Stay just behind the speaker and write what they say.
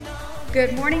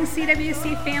Good morning,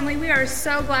 CWC family. We are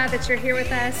so glad that you're here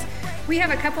with us. We have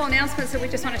a couple announcements that we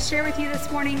just want to share with you this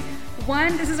morning.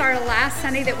 One, this is our last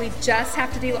Sunday that we just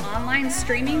have to do online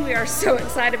streaming. We are so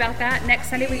excited about that. Next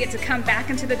Sunday, we get to come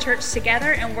back into the church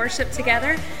together and worship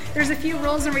together. There's a few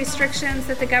rules and restrictions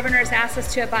that the governor has asked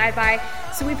us to abide by.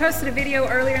 So we posted a video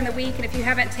earlier in the week, and if you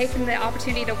haven't taken the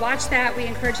opportunity to watch that, we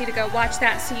encourage you to go watch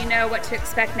that so you know what to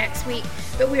expect next week.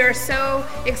 But we are so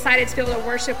excited to be able to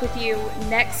worship with you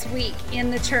next week in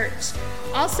the church.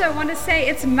 Also, I want to say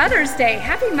it's Mother's Day.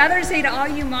 Happy Mother's Day to all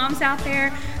you moms out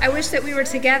there. I wish that we were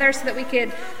together so that we could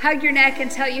hug your neck and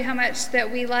tell you how much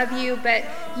that we love you, but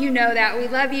you know that. We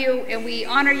love you, and we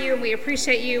honor you, and we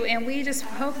appreciate you, and we just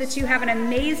hope that you have an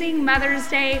amazing Mother's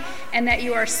Day and that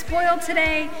you are spoiled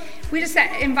today. We just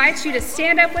invite you to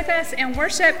stand up with us and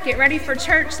worship. Get ready for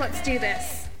church. Let's do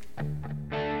this.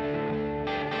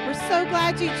 We're so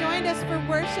glad you joined us for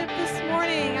worship this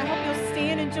morning. I hope you'll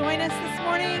stand and join us this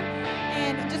morning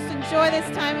and just enjoy this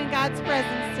time in God's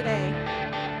presence today.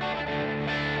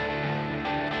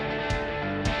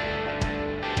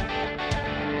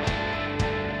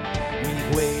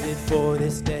 We've waited for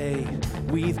this day.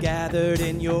 We've gathered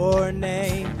in your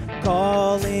name,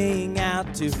 calling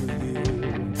out to you.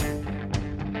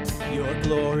 Your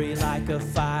glory like a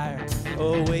fire,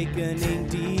 awakening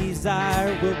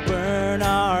desire will burn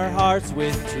our hearts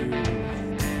with truth.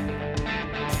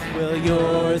 Well,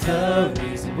 you're the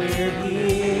reason we're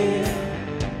here.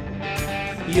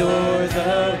 You're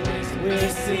the reason we're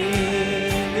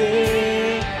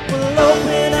singing. We'll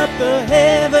open up the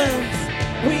heavens.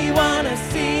 We want to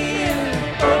see you.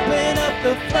 Open up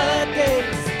the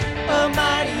floodgates. A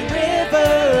mighty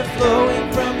river flowing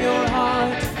from your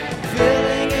heart,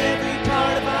 filling every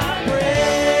part of our praise.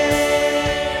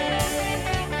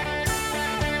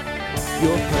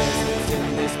 Your presence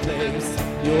in this place,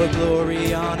 your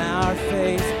glory on our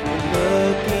face,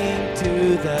 looking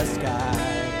to the sky,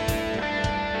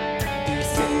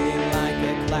 descending like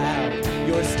a cloud.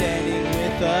 You're standing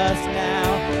with us now,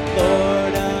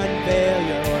 Lord, unveil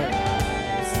your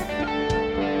eyes.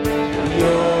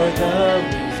 You're the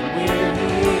reason we're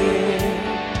here.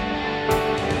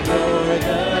 You're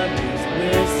the reason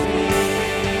we're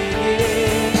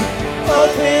singing.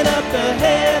 Open up the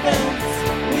heavens,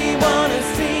 we want to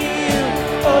see you.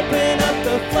 Open up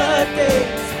the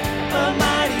floodgates, a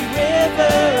mighty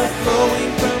river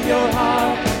flowing from your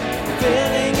heart,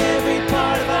 filling every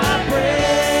part of our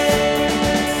praise.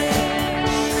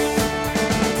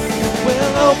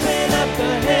 We'll open up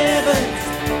the heavens,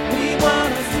 we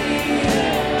want to see you.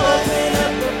 Open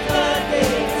up the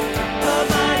floodgates, a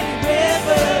mighty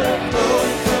river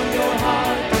flowing from your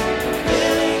heart,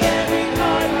 filling every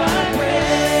part of our praise.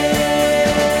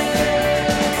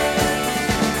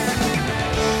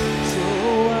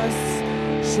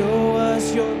 Show us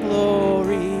your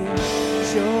glory.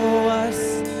 Show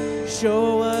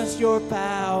us your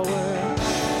power.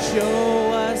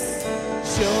 Show us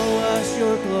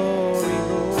your glory,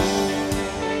 Lord.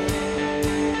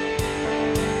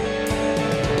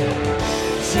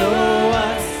 Show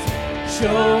us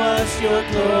your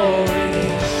glory.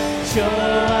 Show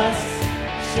us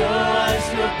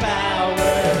your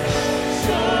power.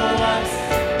 Show us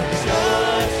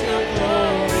your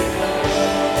glory, Lord.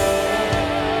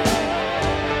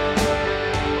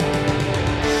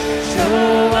 Show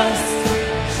us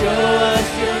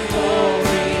your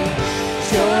glory.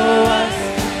 Show us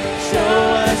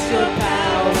your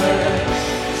power.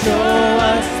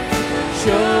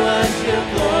 Show us your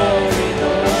glory,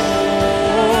 Lord.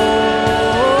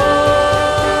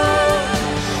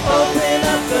 Open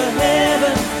up the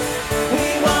heavens, we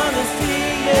want to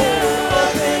see you.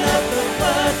 Open up the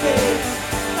floodgates,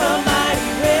 a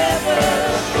mighty river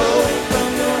flowing from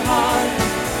your heart,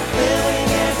 filling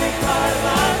every part of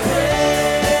our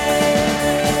praise.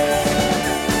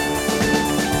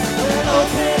 Well,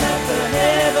 open up the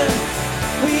heavens,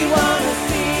 we want to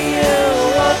see you.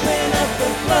 Open up the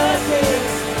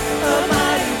floodgates, a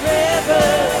mighty river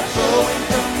flowing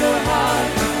from your heart,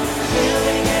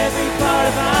 filling every part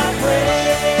of our praise.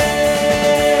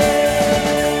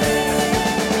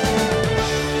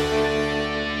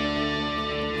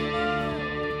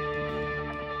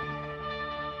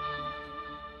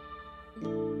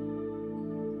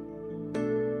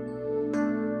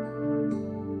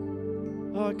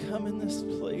 Oh, come in this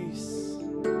place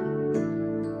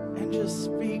and just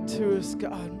speak to us,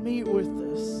 God. Meet with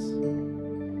us.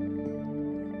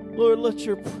 Lord, let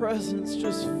your presence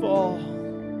just fall.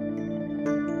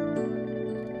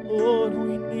 Lord,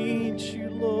 we need you,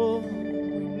 Lord.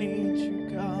 We need you,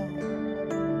 God.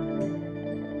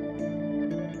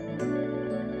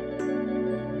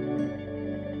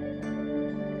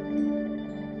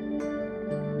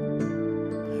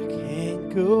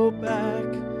 go back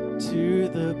to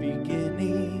the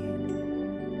beginning.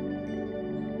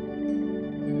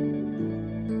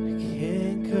 I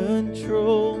can't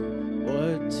control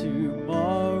what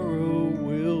tomorrow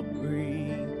will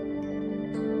bring,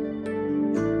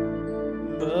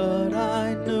 but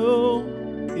I know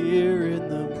here in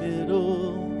the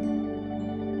middle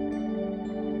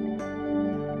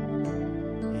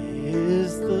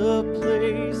is the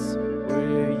place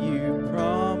where you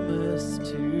promised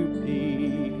to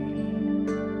be.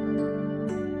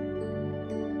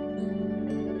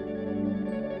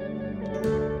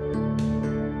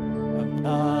 I'm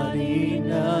not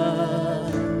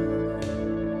enough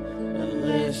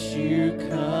unless you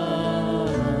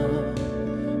come.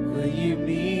 Will you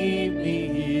meet me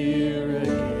here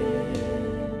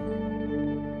again?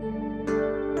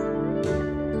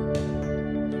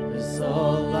 'Cause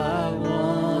all I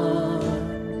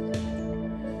want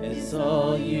is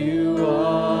all you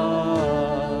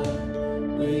are.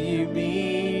 Will you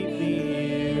meet me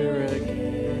here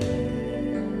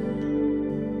again?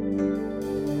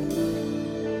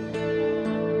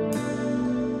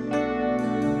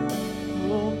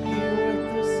 Hold me with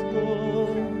this,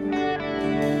 Lord.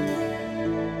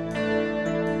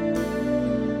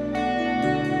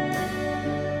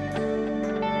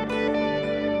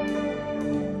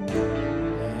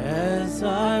 As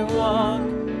I walk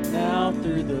now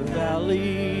through the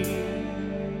valley,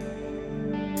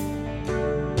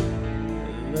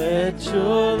 let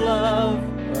your love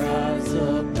rise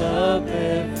above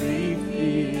every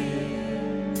fear,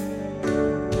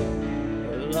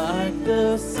 like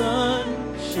the sun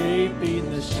shaping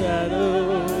the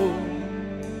shadow.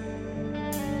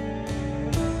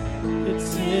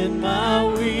 It's in my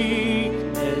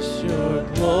weakness your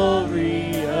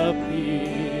glory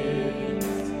appears.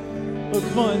 Oh,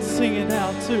 come on, sing it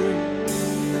out to him.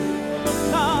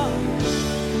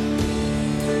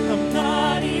 I'm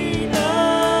not enough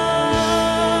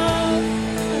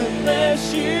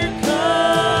unless you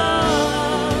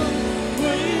come.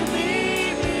 Will you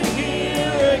meet me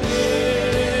here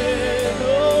again?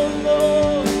 Oh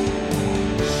Lord,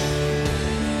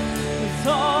 it's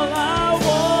all I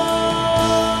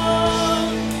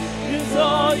want, is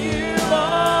all you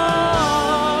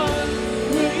are.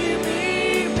 Will you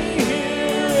meet me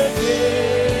here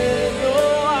again?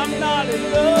 Oh, I'm not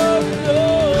enough, no.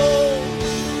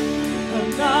 I'm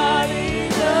not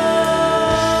enough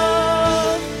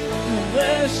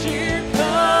unless you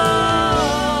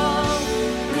come.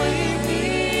 Will you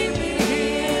meet me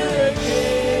here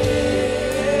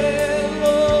again,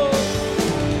 Lord?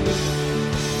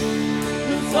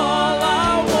 'Cause all I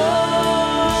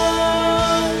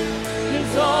want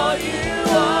is all you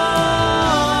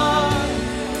are.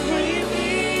 Will you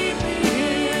meet me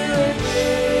here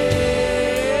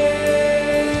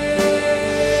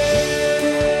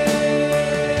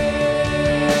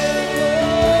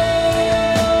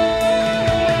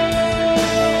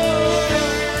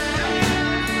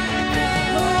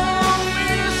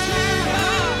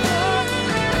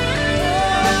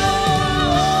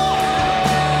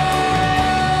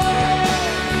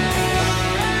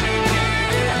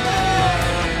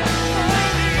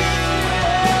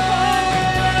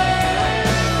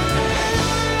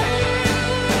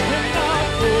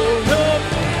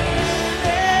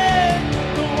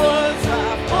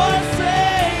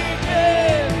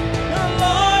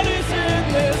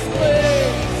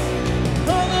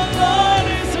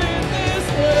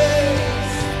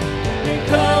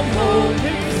Come,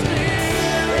 Holy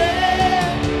Spirit,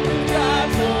 God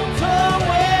knows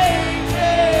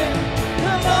awaken.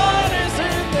 The Lord is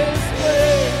in this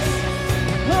place.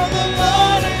 Oh, the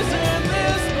Lord is in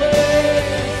this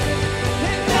place.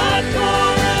 And not for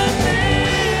a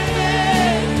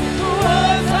minute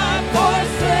was I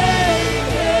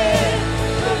forsaken.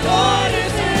 The Lord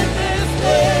is in this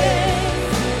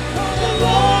place. Oh, the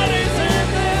Lord is in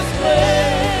this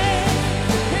place.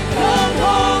 And come,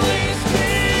 Holy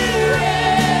Spirit.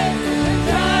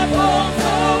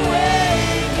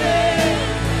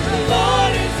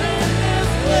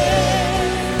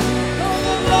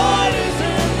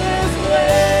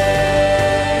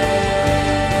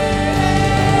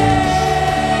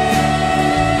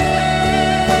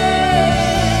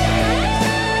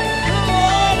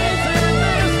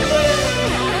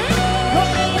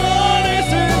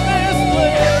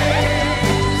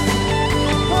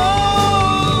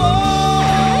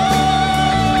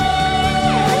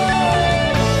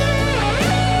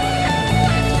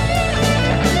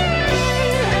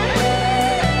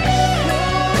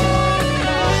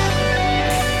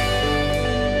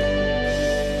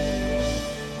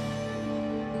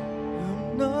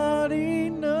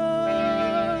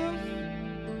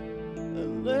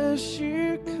 unless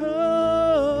you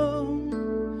come.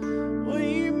 Will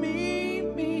you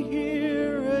meet me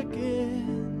here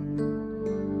again?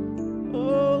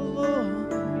 Oh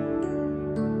Lord,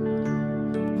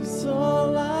 it's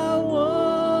all I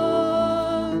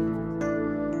want,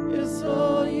 it's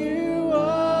all you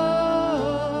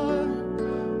are.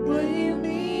 Will you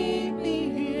meet me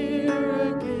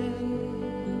here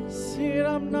again? See,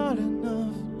 I'm not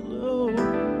enough, Lord.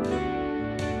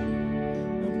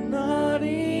 I'm not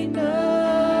enough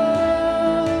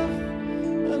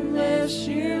unless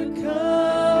you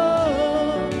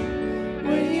come.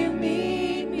 Will you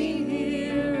meet me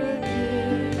here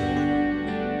again?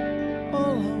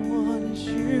 All I want is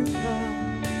you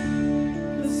come.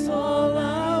 That's all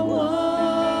I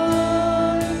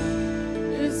want.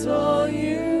 It's all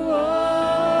you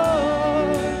are.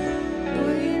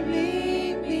 Will you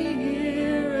meet me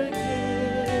here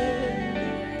again?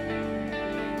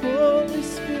 Holy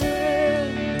Spirit,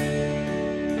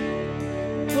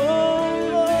 oh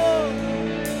Lord,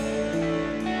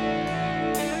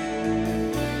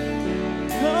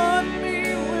 cut me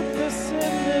with the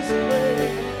sinless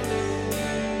ways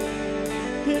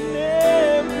in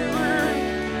every room.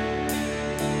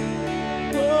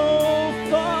 Oh,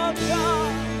 Father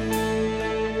God,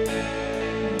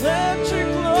 let your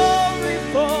glory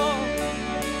fall.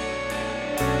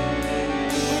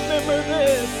 Remember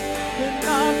this, and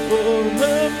not for a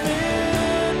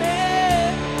minute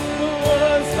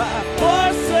was I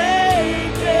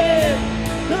forsaken.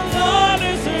 The Lord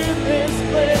is in this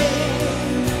place.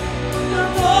 The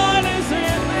Lord is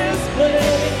in this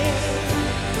place.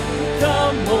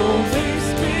 Come, Holy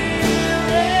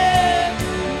Spirit,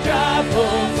 drive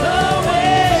us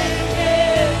away.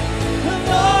 The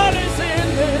Lord is in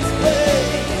this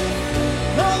place.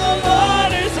 Oh, the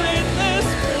Lord is in this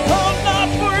place. Oh, not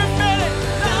for a minute,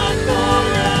 not for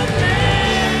a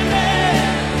minute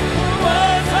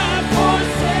was I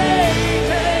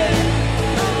forsaken.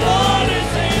 The Lord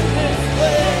is in this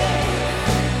place.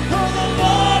 Oh, the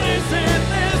Lord is in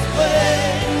this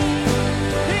place.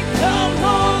 And come,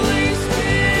 Holy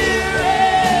Spirit,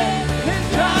 and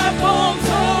drive bones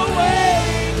away.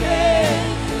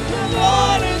 The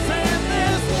Lord is in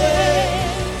this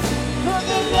place. Oh,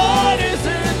 the Lord is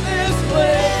in this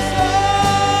place.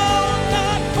 Oh,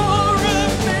 not for a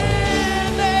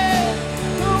minute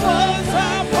was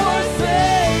I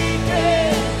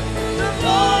forsaken. The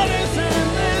Lord is in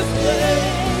this place.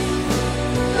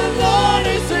 The Lord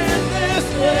is in this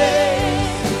place.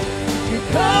 You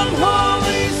come,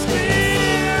 Holy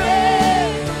Spirit,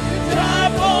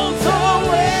 drive bones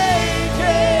away.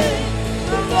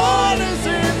 The Lord is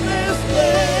in this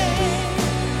place.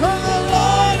 Oh, the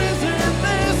Lord is in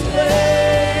this place.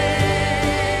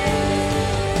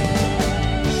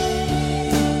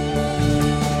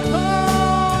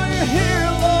 Oh, you're here,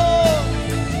 Lord.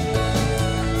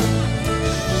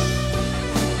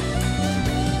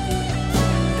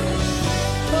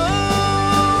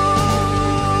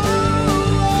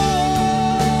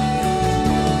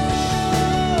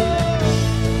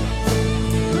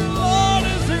 The Lord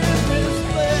is in this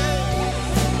place.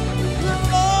 The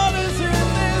Lord is in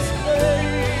this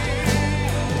place.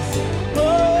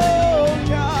 Oh,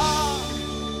 God.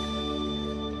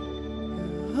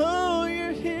 Oh,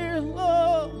 you're here,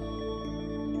 Lord.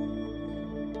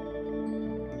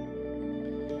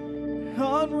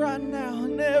 On right now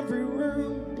in every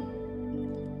room.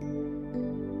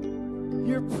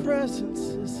 Your presence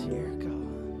is here, God.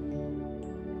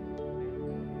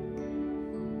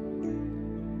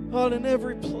 God, in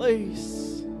every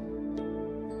place,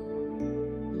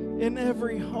 in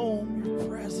every home, your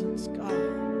presence, God,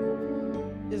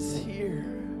 is here.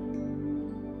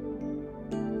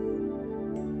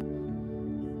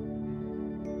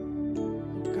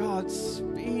 God,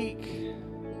 speak,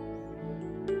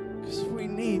 because we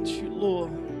need you,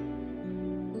 Lord.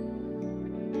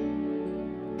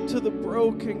 To the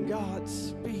broken, God,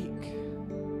 speak.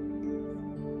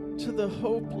 To the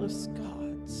hopeless,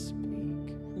 God,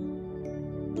 speak.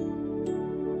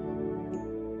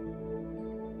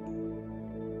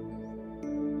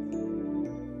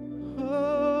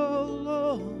 Oh,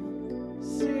 Lord,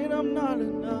 see, I'm not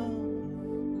enough.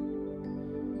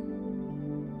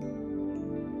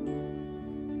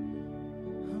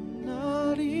 I'm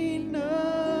not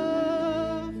enough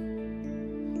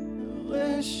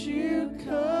unless you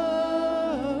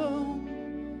come.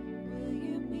 Will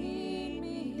you meet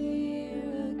me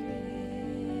here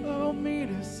again? Oh, meet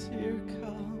us here,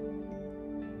 come.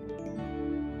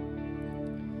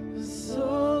 It's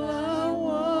all I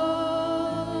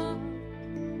want.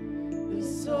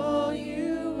 It's all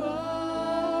you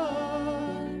are.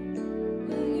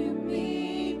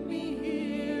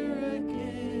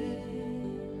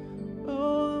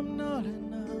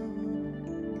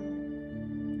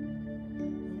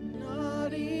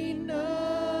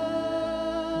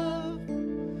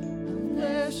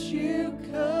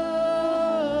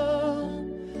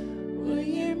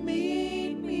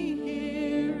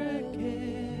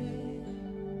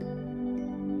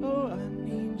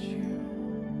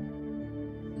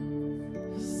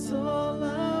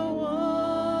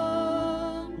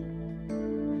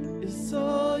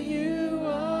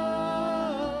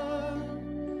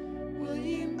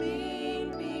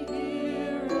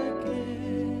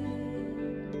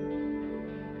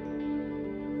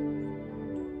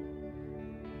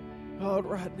 God,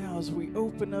 right now as we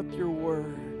open up your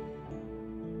word,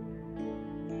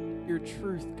 your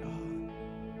truth, God,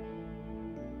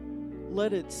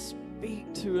 let it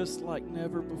speak to us like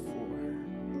never before.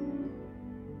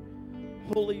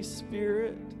 Holy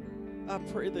Spirit, I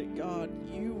pray that, God,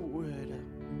 you would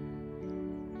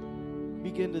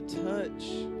begin to touch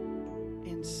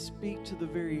and speak to the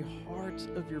very hearts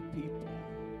of your people.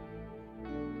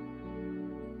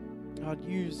 God,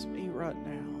 use me right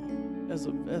now as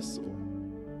a vessel,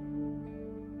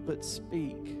 but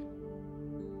speak.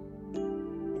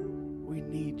 We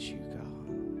need you, God.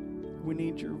 We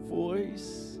need your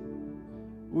voice.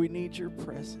 We need your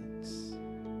presence.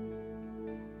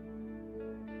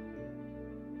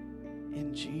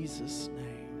 In Jesus'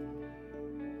 name,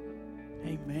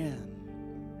 amen.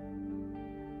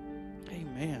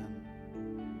 Amen.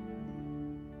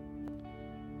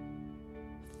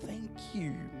 Thank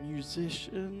you,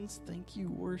 musicians. Thank you,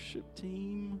 worship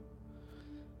team.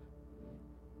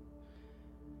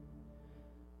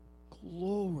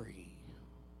 Glory.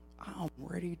 I'm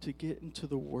ready to get into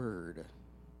the Word.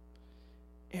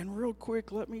 And real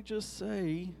quick, let me just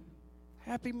say,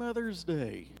 Happy Mother's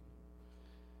Day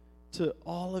to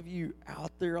all of you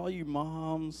out there, all you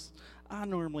moms. I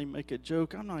normally make a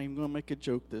joke. I'm not even going to make a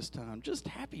joke this time. Just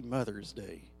Happy Mother's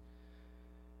Day.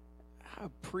 I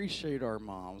appreciate our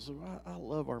moms. I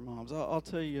love our moms. I'll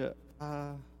tell you,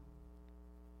 my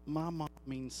mom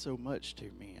means so much to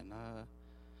me, and I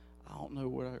don't know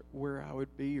where I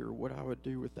would be or what I would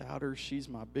do without her. She's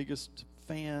my biggest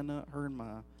fan. Her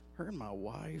and my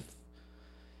wife,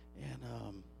 and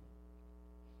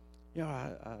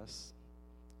I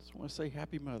just want to say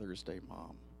Happy Mother's Day,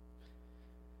 Mom.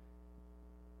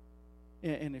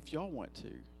 And if y'all want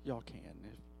to, y'all can.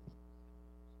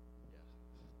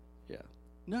 Yeah.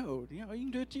 No, you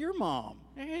can do it to your mom.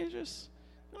 Hey, you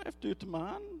don't have to do it to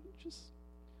mine.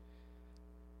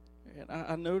 And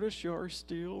I notice you are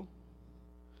still.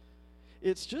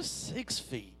 It's just 6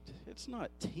 feet. It's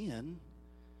not 10.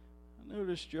 I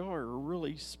noticed y'all are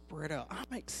really spread out.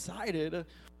 I'm excited.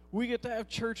 We get to have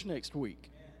church next week.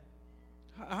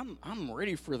 I'm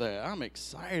ready for that. I'm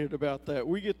excited about that.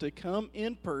 We get to come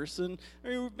in person. I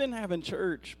mean, we've been having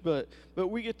church, but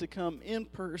we get to come in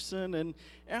person, and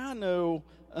I know,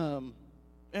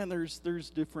 and there's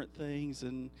different things,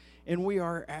 and we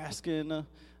are asking,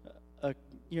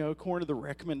 according to the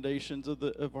recommendations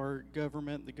of our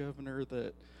government, the governor,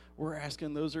 that we're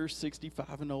asking those are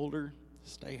 65 and older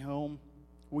stay home.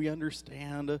 We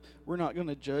understand. We're not going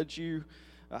to judge you.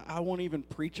 I won't even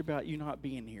preach about you not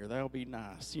being here. That'll be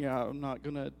nice. I'm not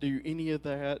going to do any of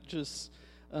that. Just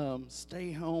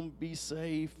stay home, be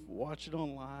safe, watch it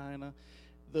online.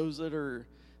 Those that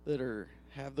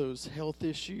have those health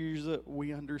issues that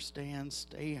we understand,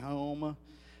 stay home.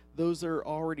 Those that are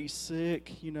already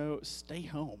sick, stay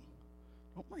home.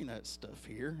 Don't bring that stuff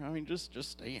here. I mean, just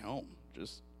stay home.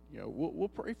 Just we'll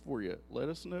pray for you. Let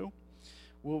us know.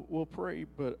 We'll pray,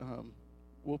 but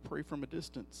we'll pray from a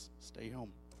distance. Stay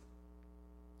home.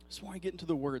 Just want to get into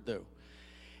the Word, though,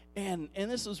 and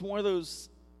this is one of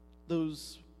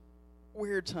those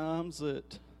weird times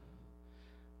that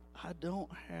I don't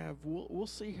have. We'll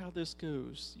see how this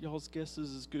goes. Y'all's guess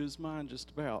is as good as mine,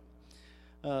 just about.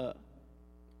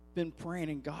 Been praying,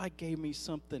 and God gave me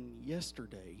something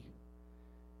yesterday,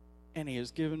 and He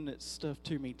has given it stuff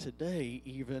to me today,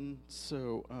 even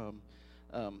so.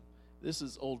 This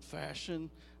is old-fashioned.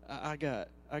 I got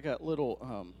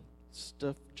little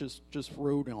stuff just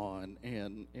wrote on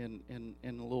and a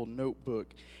little notebook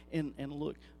and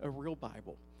look, a real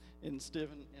Bible instead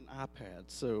of an iPad.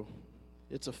 So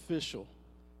it's official.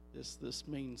 This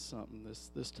means something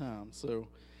this time. So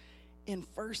in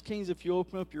 1 Kings, if you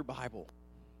open up your Bible,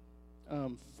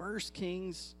 1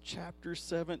 Kings chapter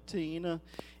 17.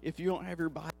 If you don't have your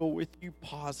Bible with you,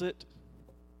 pause it,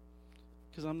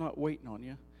 because I'm not waiting on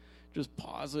you. Just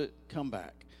pause it, come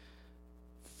back.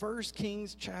 1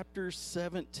 Kings chapter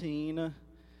 17,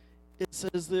 it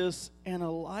says this, and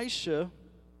Elisha,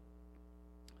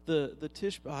 the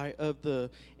Tishbite of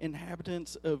the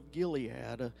inhabitants of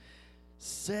Gilead,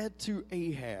 said to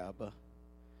Ahab,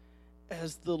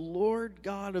 as the Lord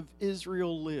God of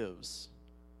Israel lives,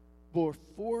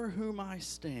 before whom I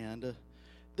stand,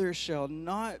 there shall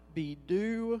not be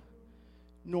dew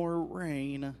nor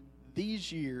rain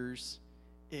these years,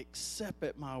 except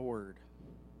at my word.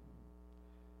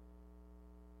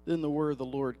 Then the word of the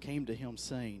Lord came to him,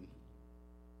 saying,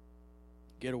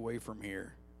 get away from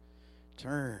here,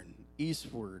 turn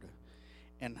eastward,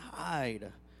 and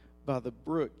hide by the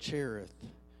brook Cherith,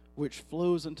 which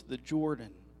flows into the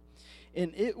Jordan.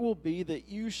 And it will be that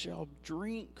you shall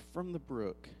drink from the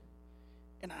brook,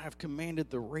 and I have commanded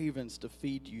the ravens to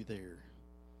feed you there.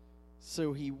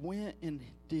 So he went and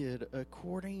did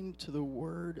according to the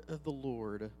word of the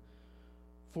Lord.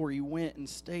 For he went and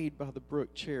stayed by the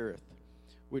brook Cherith,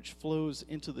 which flows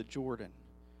into the Jordan.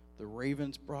 The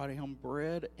ravens brought him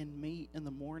bread and meat in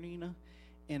the morning,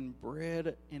 and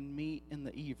bread and meat in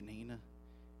the evening,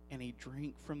 and he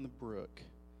drank from the brook.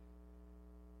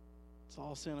 It's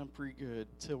all sounding pretty good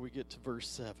till we get to verse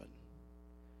 7,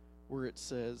 where it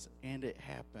says, "And it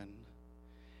happened,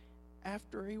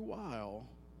 after a while,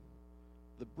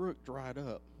 the brook dried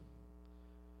up,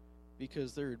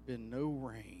 because there had been no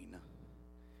rain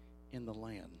in the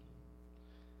land."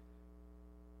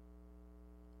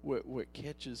 What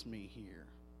catches me here,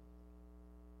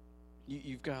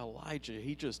 you've got Elijah.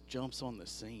 He just jumps on the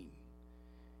scene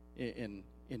in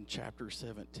chapter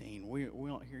 17. We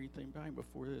don't hear anything about him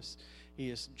before this. He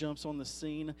just jumps on the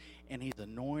scene, and he's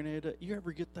anointed. You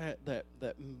ever get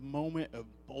that moment of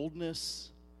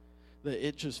boldness, that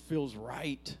it just feels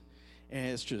right, and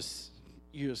it's just,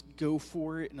 you just go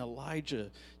for it? And Elijah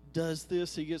does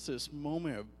this. He gets this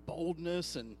moment of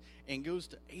boldness and goes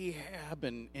to Ahab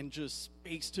and just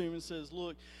speaks to him and says,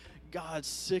 "Look, God's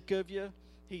sick of you.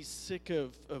 He's sick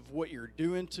of what you're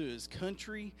doing to his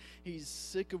country. He's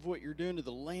sick of what you're doing to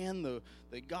the land,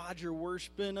 the God you're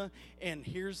worshiping. And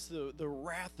here's the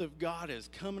wrath of God is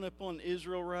coming upon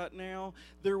Israel right now.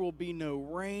 There will be no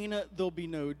rain. There'll be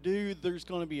no dew. There's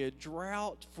going to be a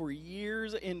drought for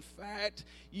years. In fact,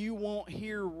 you won't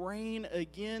hear rain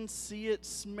again, see it,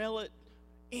 smell it,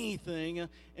 anything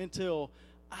until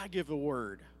I give a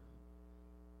word."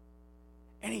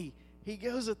 And he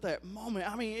goes at that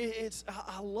moment. I mean,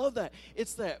 I love that.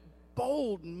 It's that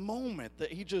bold moment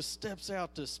that he just steps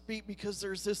out to speak, because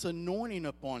there's this anointing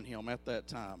upon him at that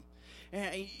time.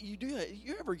 And you do that.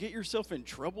 You ever get yourself in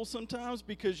trouble sometimes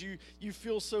because you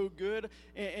feel so good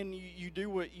and you do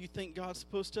what you think God's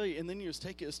supposed to tell you, and then you just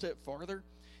take it a step farther?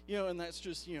 And that's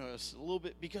just, it's a little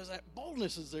bit because that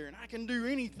boldness is there, and I can do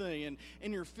anything,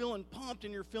 and you're feeling pumped,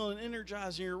 and you're feeling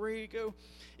energized, and you're ready to go.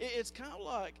 It's kind of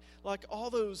like all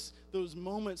those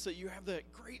moments that you have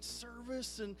that great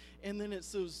service, and then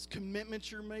it's those commitments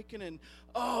you're making, and,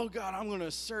 oh, God, I'm going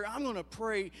to serve, I'm going to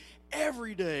pray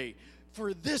every day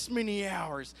for this many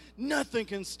hours. Nothing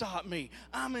can stop me.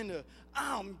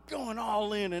 I'm going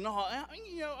all in and all.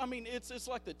 I mean, it's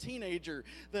like the teenager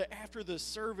that after the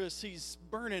service, he's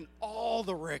burning all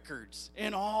the records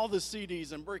and all the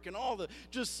CDs and breaking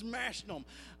just smashing them.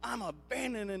 I'm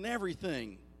abandoning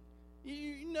everything.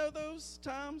 You know those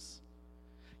times?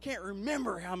 Can't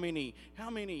remember how many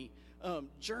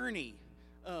Journey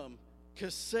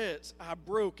cassettes I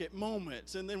broke at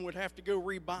moments, and then would have to go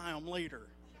rebuy them later.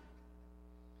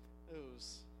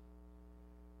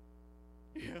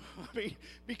 I mean,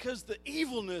 because the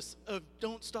evilness of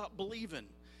don't stop believing,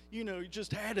 you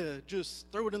just had to just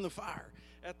throw it in the fire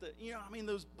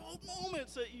those bold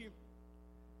moments that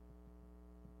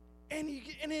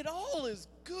and it all is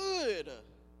good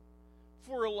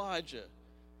for Elijah.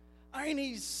 I mean,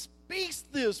 he speaks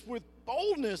this with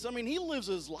boldness. I mean, he lives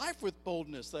his life with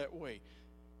boldness that way.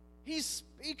 He's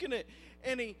speaking it,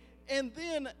 and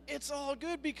then it's all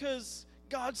good because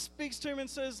God speaks to him and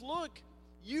says, "Look,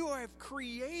 you have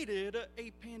created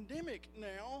a pandemic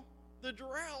now. The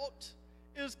drought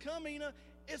is coming.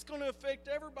 It's going to affect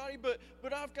everybody, but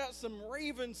I've got some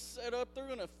ravens set up. They're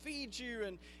going to feed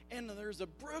you, and there's a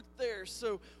brook there,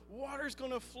 so water's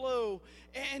going to flow,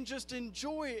 and just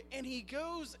enjoy it." And he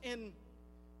goes in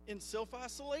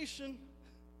self-isolation,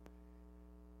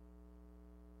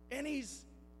 and he's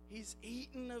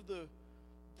eating of the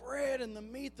bread and the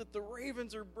meat that the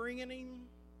ravens are bringing him.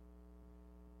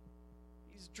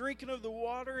 He's drinking of the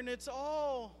water, and it's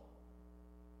all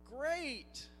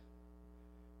great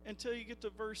until you get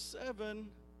to verse 7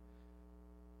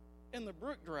 and the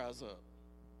brook dries up.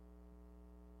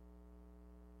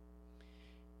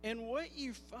 And what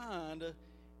you find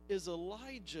is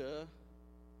Elijah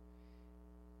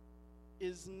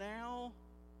is now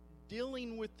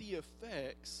dealing with the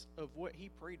effects of what he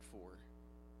prayed for,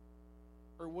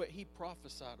 or what he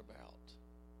prophesied about.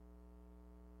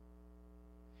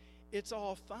 It's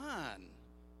all fine.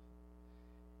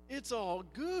 It's all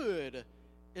good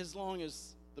as long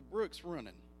as the brook's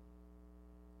running.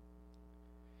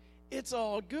 It's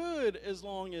all good as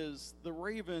long as the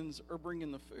ravens are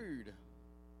bringing the food.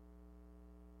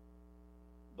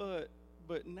 But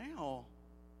now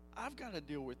I've got to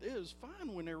deal with it. It was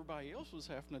fine when everybody else was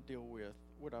having to deal with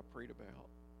what I prayed about.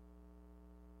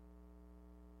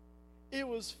 It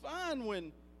was fine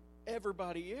when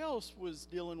everybody else was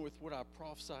dealing with what I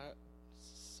prophesied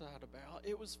about.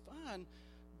 It was fine,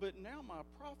 but now my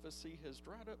prophecy has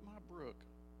dried up my brook.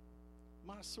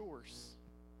 my source.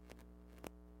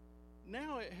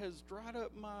 Now it has dried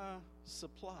up my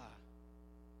supply.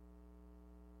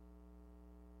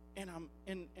 And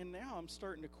now I'm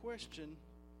starting to question,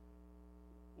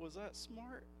 was that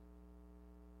smart?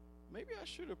 Maybe I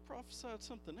should have prophesied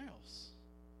something else.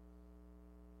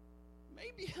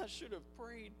 Maybe I should have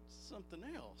prayed something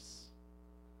else.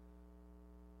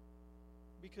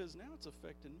 Because now it's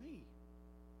affecting me.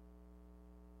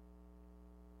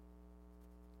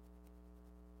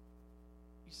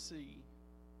 You see,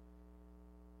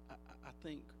 I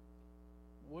think,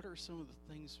 what are some of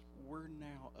the things we're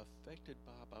now affected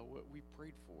by what we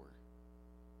prayed for?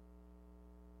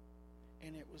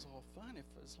 And it was all fine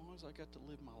as long as I got to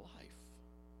live my life.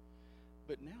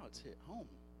 But now it's hit home.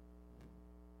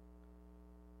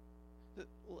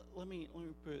 Let me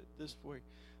put it this way.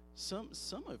 Some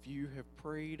of you have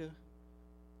prayed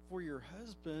for your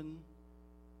husband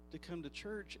to come to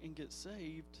church and get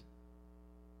saved,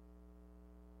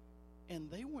 and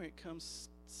they won't come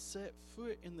set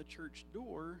foot in the church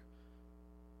door,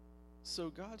 so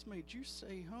God's made you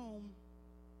stay home,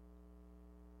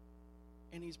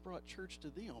 and He's brought church to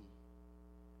them,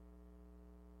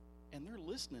 and they're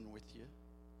listening with you,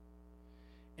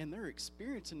 and they're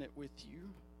experiencing it with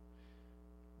you,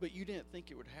 but you didn't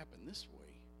think it would happen this way.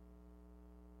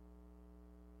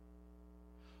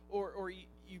 Or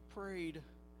you prayed,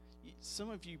 some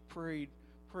of you prayed,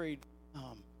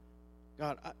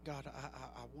 God,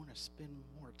 I want to spend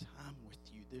more time with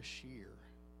you this year,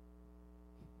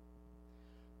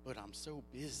 but I'm so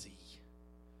busy.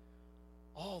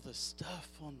 All the stuff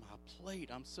on my plate,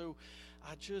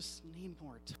 I just need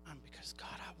more time because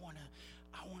God, I want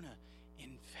to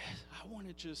invest. I want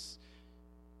to just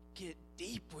get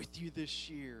deep with you this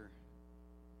year.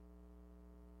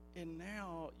 And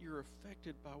now you're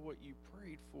affected by what you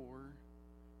prayed for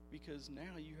because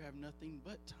now you have nothing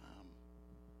but time.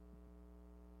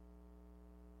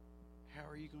 How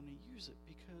are you going to use it?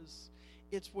 Because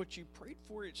it's what you prayed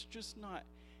for. It's just not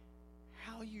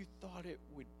how you thought it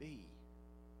would be.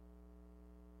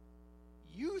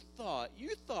 You thought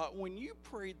when you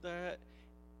prayed that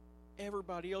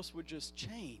everybody else would just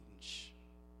change.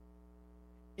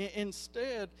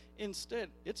 Instead,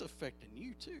 it's affecting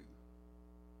you too.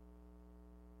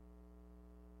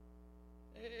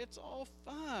 It's all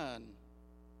fine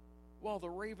while the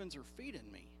ravens are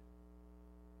feeding me.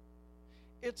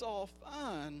 It's all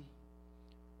fine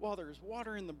while there's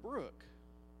water in the brook.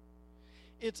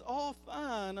 It's all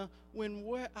fine when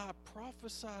what I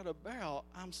prophesied about,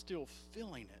 I'm still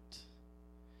feeling it.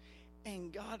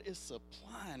 And God is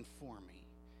supplying for me.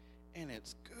 And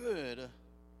it's good.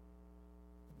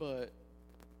 But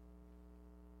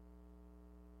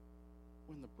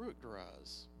when the brook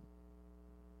dries,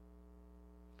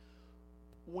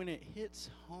 when it hits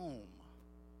home,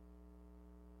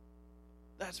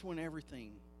 that's when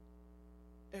everything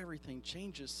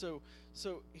changes. So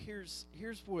here's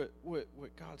what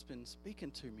God's been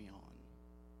speaking to me on.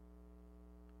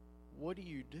 What do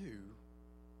you do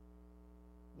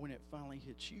when it finally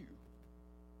hits you?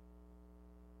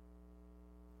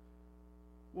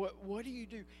 What do you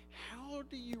do? How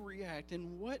do you react?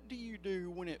 And what do you do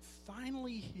when it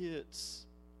finally hits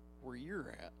where you're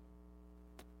at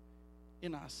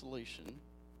in isolation?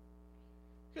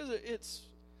 Because it's,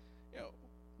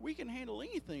 we can handle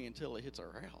anything until it hits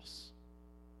our house.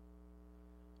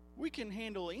 We can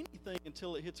handle anything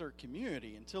until it hits our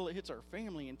community, until it hits our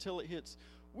family,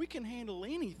 we can handle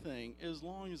anything as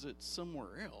long as it's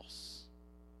somewhere else.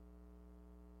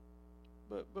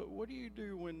 But what do you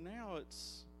do when now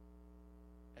it's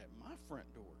at my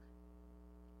front door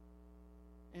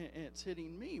and it's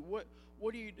hitting me? What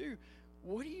do you do?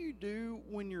 What do you do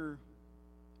when your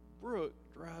brook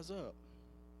dries up?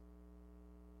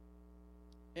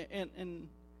 And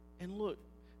look,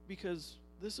 because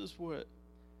this is what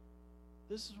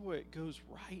it goes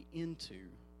right into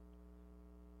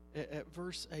at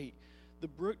verse 8. The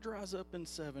brook dries up in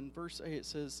 7. Verse 8 it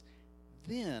says,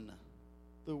 "Then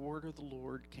the word of the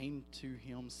Lord came to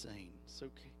him, saying," so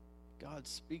God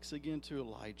speaks again to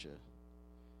Elijah.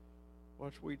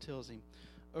 Watch what he tells him.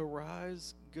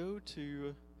 "Arise, go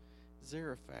to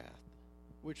Zarephath,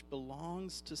 which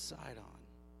belongs to Sidon,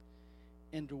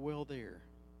 and dwell there.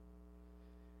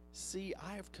 See,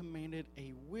 I have commanded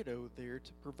a widow there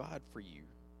to provide for you."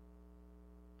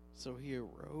 So he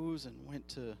arose and went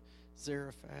to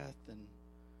Zarephath, and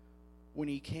when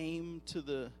he came to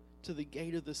the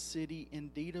gate of the city,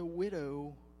 indeed a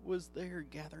widow was there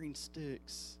gathering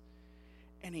sticks.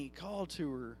 And he called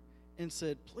to her and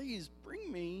said, "Please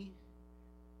bring me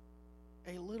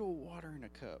a little water in a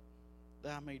cup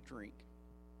that I may drink."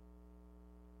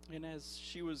 And as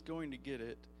she was going to get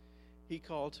it, he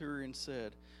called to her and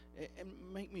said, and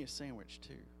make me a sandwich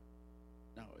too.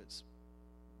 No, it's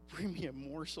bring me a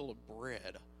morsel of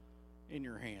bread in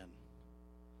your hand.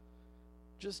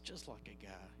 Just like a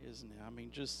guy, isn't it? I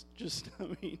mean,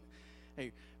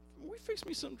 hey, we fix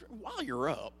me some while you're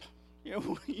up. You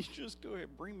know, you just go ahead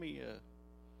and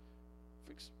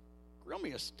grill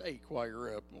me a steak while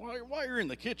you're up. While you're in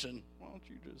the kitchen, why don't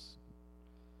you just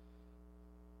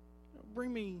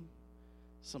bring me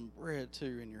some bread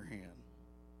too in your hand?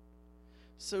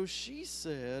 So she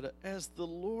said, as the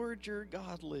Lord your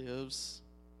God lives,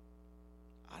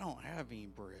 I don't have any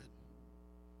bread.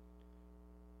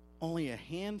 Only a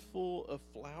handful of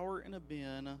flour in a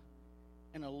bin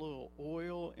and a little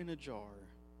oil in a jar.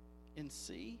 And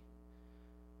see,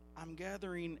 I'm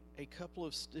gathering a couple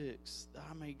of sticks that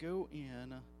I may go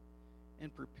in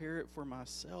and prepare it for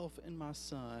myself and my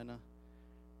son,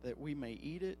 that we may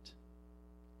eat it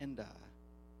and die.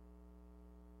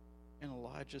 And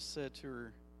Elijah said to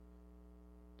her,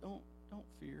 Don't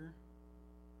fear.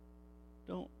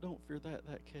 Don't fear.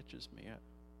 That catches me.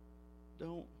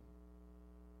 Don't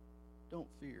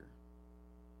fear.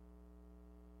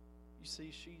 You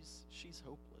see, she's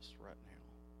hopeless right now.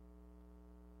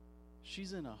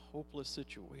 She's in a hopeless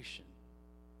situation.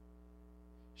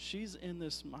 She's in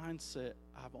this mindset,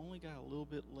 I've only got a little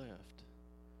bit left.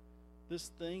 This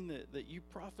thing that you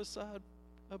prophesied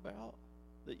about,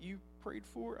 that you prayed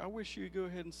for, I wish you would go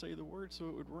ahead and say the word so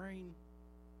it would rain.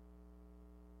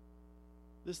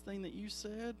 This thing that you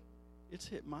said, it's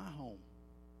hit my home.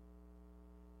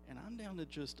 And I'm down to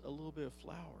just a little bit of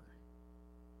flour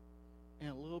and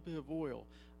a little bit of oil.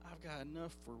 I've got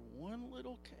enough for one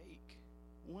little cake,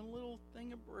 one little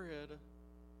thing of bread.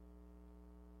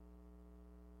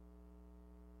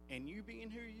 And you being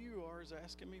who you are is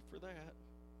asking me for that.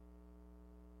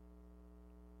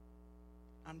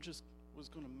 Was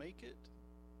going to make it,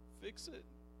 fix it.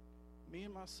 Me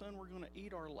and my son were going to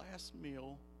eat our last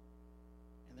meal,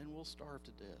 and then we'll starve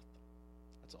to death.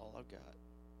 That's all I've got.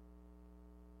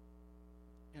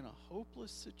 In a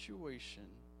hopeless situation,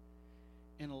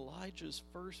 and Elijah's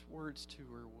first words to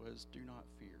her was, do not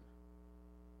fear.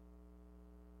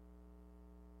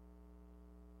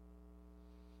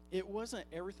 It wasn't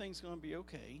everything's going to be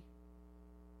okay.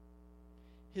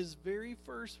 His very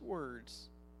first words,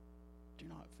 do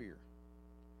not fear.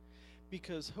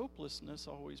 Because hopelessness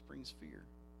always brings fear.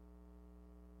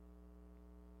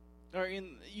 All right,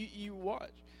 and you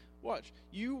watch.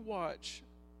 You watch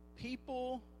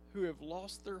people who have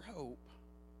lost their hope,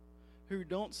 who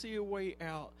don't see a way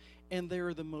out, and they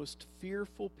are the most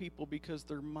fearful people because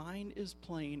their mind is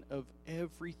playing of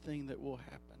everything that will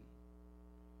happen.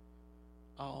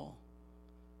 Oh,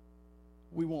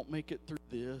 we won't make it through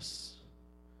this.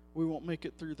 We won't make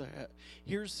it through that.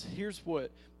 Here's what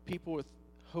people with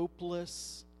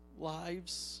hopeless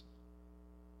lives,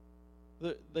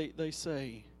 they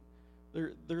say,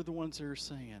 they're the ones that are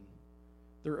saying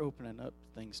they're opening up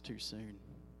things too soon.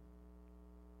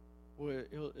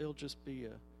 Well, it'll just be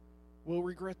we'll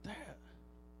regret that.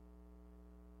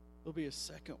 There'll be a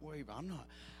second wave. I'm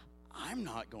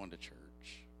not going to church.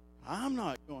 I'm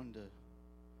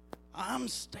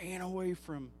staying away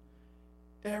from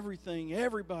everything,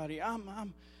 everybody.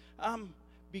 I'm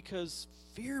because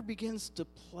fear begins to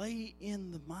play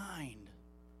in the mind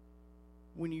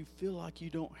when you feel like you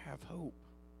don't have hope.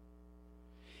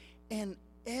 And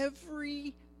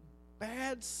every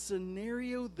bad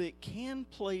scenario that can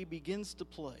play begins to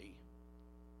play.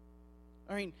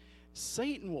 I mean,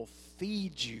 Satan will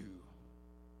feed you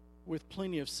with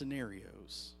plenty of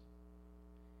scenarios.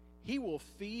 He will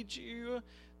feed you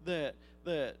that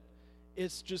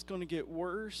it's just going to get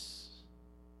worse.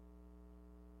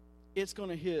 It's going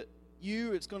to hit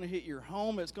you. It's going to hit your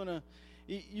home.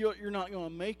 You're not going to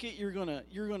make it. You're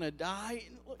going to die.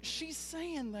 Look, she's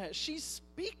saying that. She's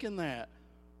speaking that.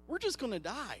 We're just going to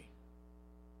die.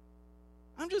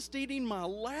 I'm just eating my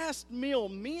last meal.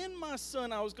 Me and my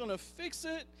son, I was going to fix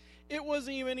it. It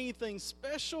wasn't even anything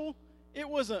special. It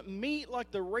wasn't meat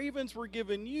like the ravens were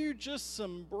giving you, just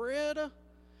some bread.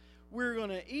 We're going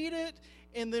to eat it,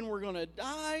 and then we're going to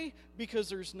die because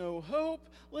there's no hope.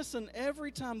 Listen,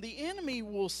 every time the enemy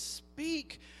will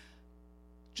speak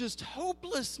just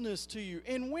hopelessness to you.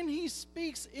 And when he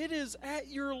speaks, it is at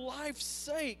your life's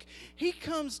sake. He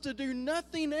comes to do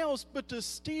nothing else but to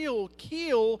steal,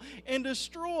 kill, and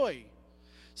destroy.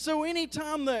 So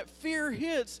anytime that fear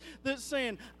hits, that's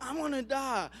saying, I'm going to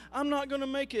die, I'm not going to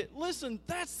make it. Listen,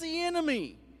 that's the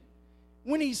enemy.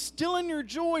 when he's stealing your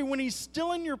joy, when he's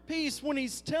stealing your peace, when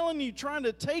he's telling you, trying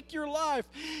to take your life,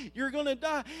 you're going to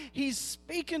die, he's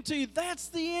speaking to you. That's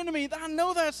the enemy. I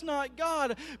know that's not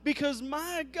God, because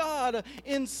my God,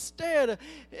 instead,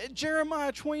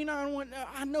 Jeremiah 29:1,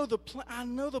 I know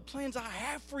the plans I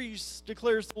have for you,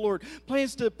 declares the Lord.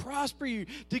 Plans to prosper you,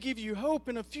 to give you hope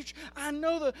in a future. I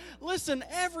know listen,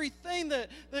 everything that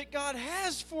God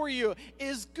has for you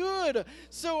is good.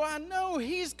 So I know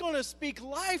he's going to speak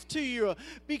life to you,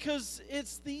 because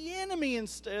it's the enemy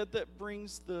instead that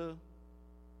brings the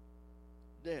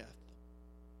death,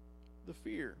 the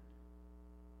fear.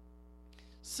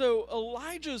 So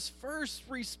Elijah's first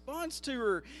response to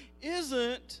her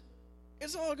isn't,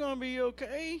 it's all going to be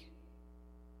okay.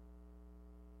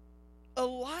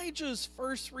 Elijah's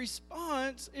first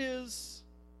response is,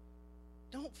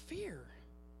 don't fear.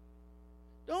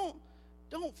 Don't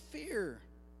fear.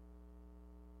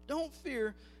 Don't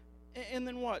fear. And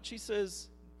then what? She says,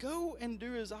 go and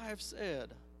do as I have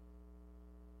said,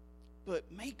 but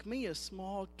make me a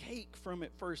small cake from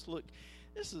it first. Look,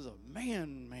 this is a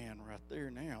man right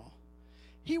there now.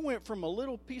 He went from a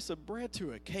little piece of bread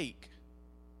to a cake.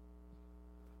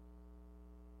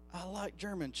 I like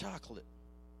German chocolate.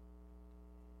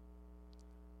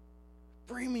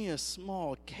 Bring me a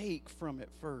small cake from it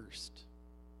first,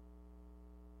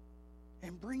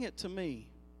 and bring it to me.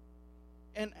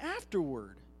 And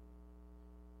afterward,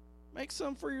 make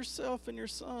some for yourself and your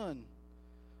son.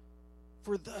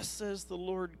 For thus says the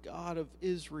Lord God of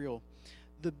Israel,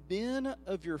 the bin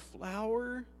of your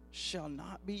flour shall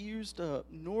not be used up,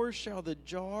 nor shall the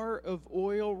jar of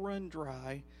oil run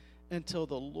dry, until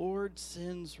the Lord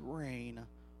sends rain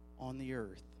on the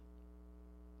earth.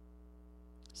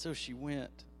 So she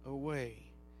went away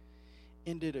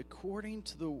and did according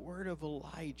to the word of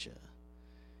Elijah.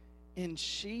 And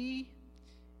she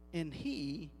and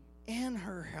he and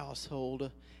her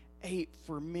household ate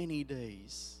for many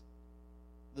days.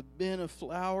 The bin of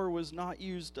flour was not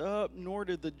used up, nor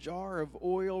did the jar of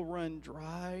oil run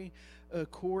dry,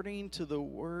 according to the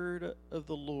word of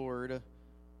the Lord,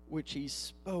 which he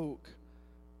spoke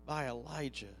by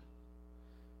Elijah.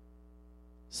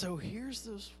 So here's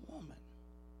this woman,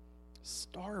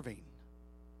 starving.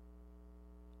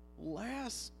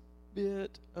 Last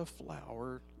bit of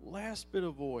flour, last bit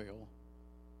of oil.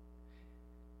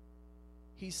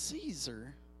 He sees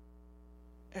her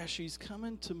as she's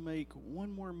coming to make one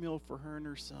more meal for her and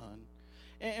her son.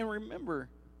 And remember,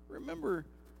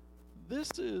 this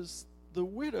is the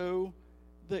widow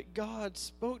that God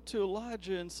spoke to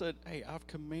Elijah and said, hey, I've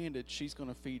commanded she's going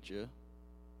to feed you.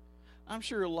 I'm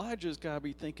sure Elijah's got to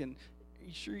be thinking,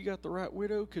 you sure you got the right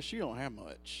widow? Because she don't have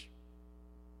much.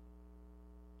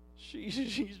 She's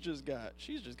just got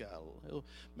a little.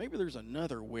 Maybe there's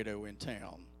another widow in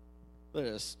town that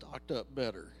is stocked up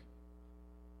better.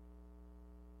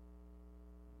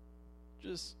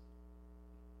 Just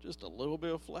a little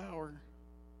bit of flour.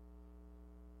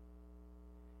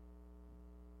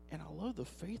 And I love the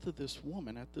faith of this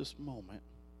woman at this moment,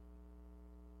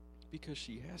 because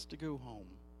she has to go home,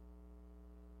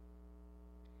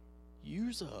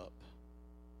 use up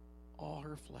all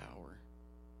her flour,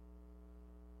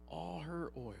 all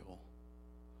her oil,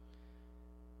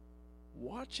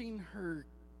 watching her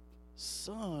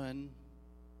son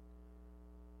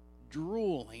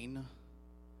drooling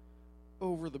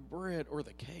over the bread or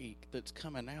the cake that's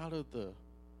coming out of the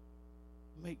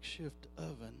makeshift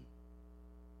oven,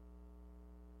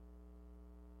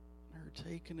 her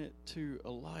taking it to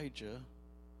Elijah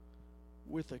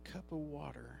with a cup of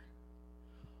water,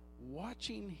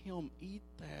 watching him eat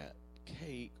that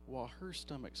cake while her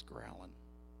stomach's growling.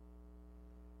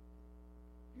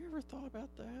 You ever thought about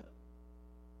that?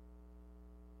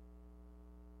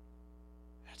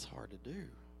 That's hard to do.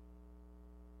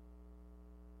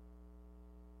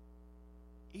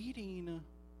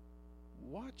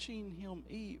 Watching him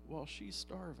eat while she's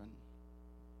starving.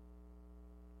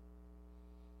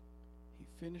 He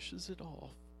finishes it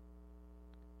off.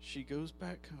 She goes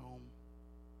back home.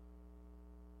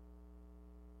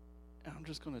 And I'm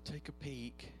just going to take a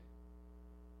peek.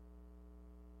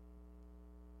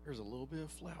 There's a little bit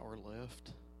of flour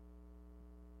left.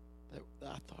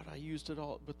 I thought I used it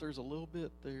all, but there's a little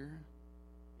bit there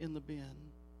in the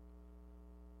bin.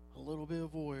 A little bit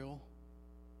of oil.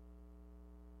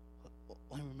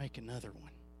 Let me make another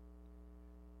one.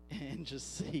 And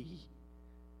just see.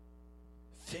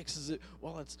 Fixes it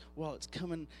while it's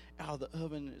coming out of the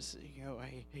oven. It's,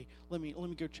 hey, let me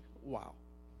go. Wow.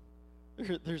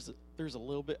 There's a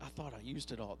little bit. I thought I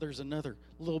used it all. There's another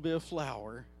little bit of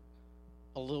flour,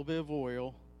 a little bit of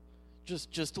oil.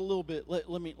 just a little bit.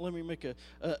 Let me make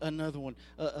another one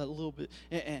a little bit,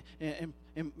 and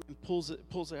pulls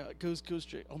out. Goes.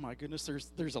 Oh my goodness!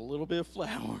 There's a little bit of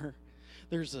flour.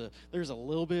 There's a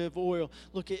little bit of oil.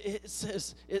 Look, it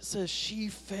says she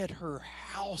fed her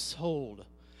household.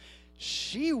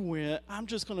 She went, I'm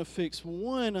just going to fix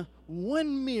one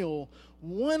meal,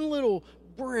 one little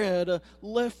bread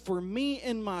left for me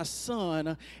and my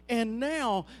son. And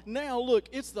now look,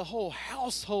 it's the whole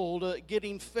household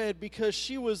getting fed because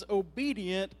she was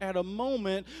obedient at a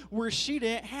moment where she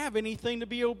didn't have anything to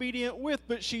be obedient with,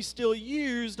 but she still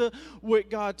used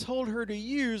what God told her to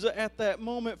use at that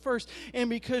moment first. And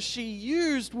because she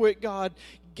used what God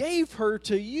gave her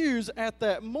to use at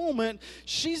that moment,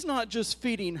 she's not just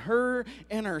feeding her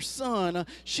and her son,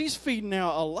 she's feeding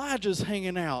now Elijah's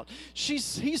hanging out. He's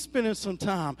spending some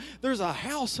time. There's a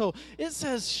household. It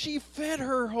says she fed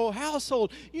her whole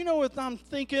household. You know what I'm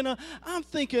thinking? I'm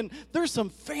thinking there's some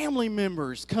family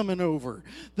members coming over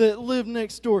that live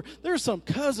next door. There's some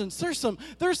cousins.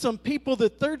 There's some people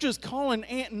that they're just calling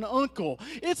aunt and uncle.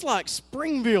 It's like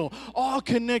Springville, all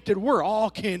connected. We're all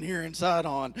kin here inside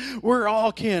on. We're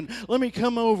all kin. Let me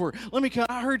come over.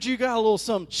 I heard you got a little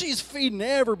something. She's feeding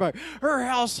everybody. Her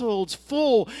household's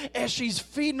full as she's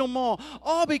feeding them all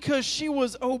because she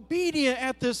was obedient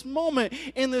at this moment,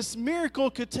 and this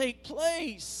miracle could take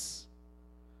place.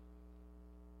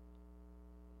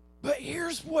 But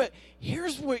here's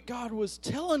what God was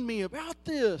telling me about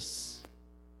this.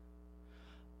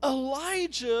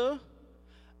 Elijah,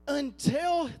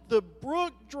 until the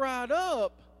brook dried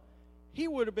up, he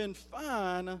would have been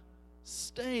fine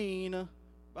staying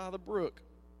by the brook.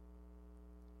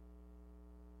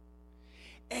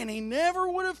 And he never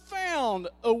would have found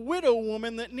a widow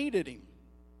woman that needed him.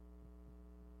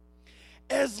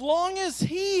 As long as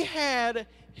he had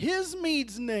his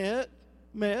needs met,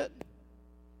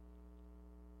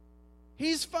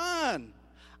 he's fine.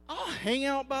 I'll hang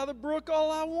out by the brook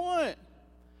all I want.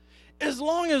 As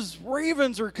long as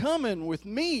ravens are coming with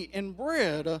meat and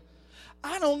bread,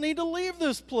 I don't need to leave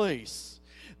this place.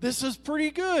 This is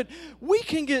pretty good. We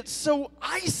can get so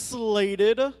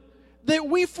isolated that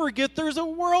we forget there's a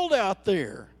world out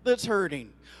there that's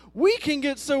hurting. We can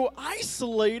get so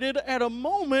isolated at a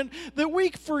moment that we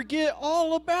forget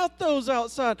all about those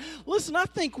outside. Listen, I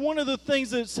think one of the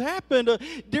things that's happened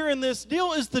during this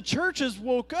deal is the churches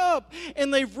woke up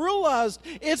and they've realized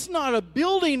it's not a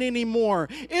building anymore.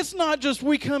 It's not just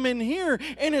we come in here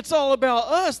and it's all about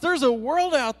us. There's a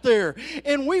world out there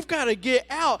and we've got to get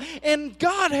out. And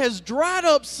God has dried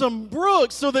up some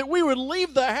brooks so that we would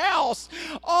leave the house,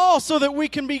 all so that we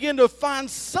can begin to find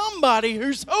somebody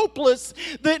who's hopeless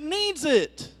that needs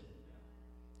it.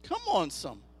 Come on,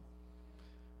 some.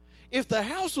 If the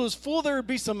house was full, there would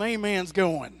be some amens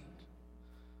going.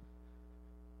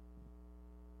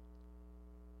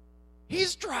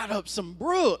 He's dried up some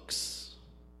brooks.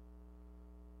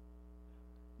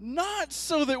 Not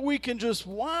so that we can just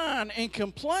whine and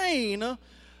complain,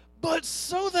 but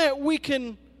so that we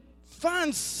can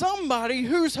find somebody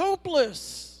who's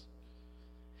hopeless.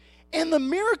 And the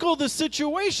miracle of the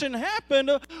situation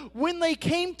happened when they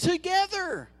came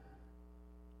together.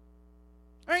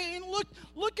 I mean,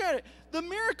 look at it. The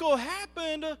miracle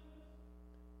happened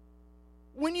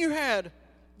when you had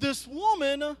this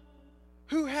woman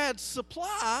who had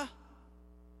supply,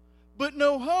 but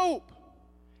no hope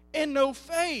and no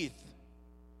faith.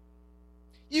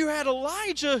 You had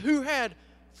Elijah who had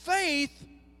faith,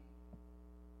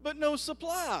 but no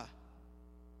supply.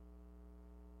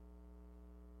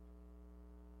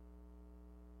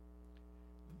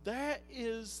 That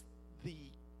is the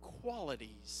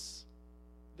qualities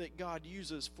that God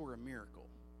uses for a miracle.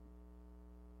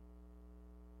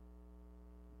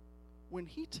 When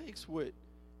He takes what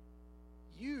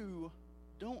you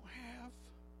don't have,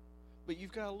 but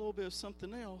you've got a little bit of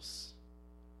something else,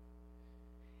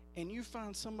 and you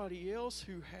find somebody else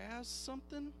who has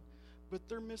something, but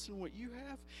they're missing what you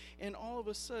have, and all of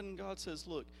a sudden God says,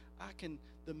 look,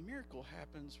 the miracle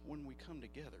happens when we come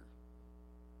together.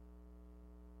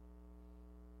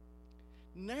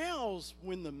 Now's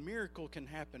when the miracle can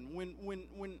happen.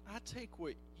 When I take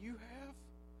what you have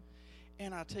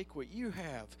and I take what you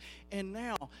have, and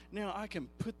now I can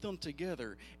put them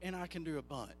together and I can do a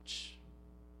bunch.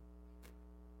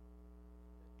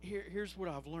 Here's what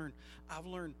I've learned. I've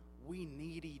learned we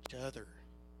need each other.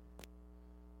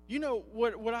 You know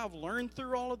what I've learned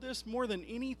through all of this more than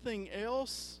anything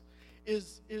else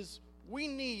is we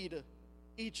need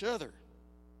each other.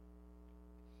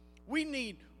 We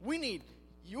need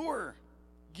your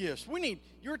gifts. We need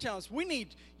your talents. We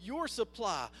need your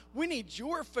supply. We need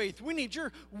your faith. We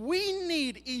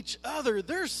need each other.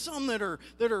 There's some that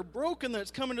are broken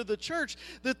that's coming to the church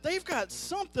that they've got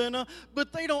something,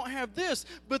 but they don't have this.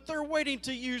 But they're waiting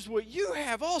to use what you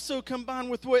have also combined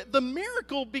with what the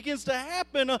miracle begins to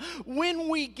happen when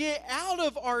we get out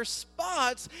of our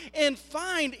spots and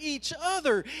find each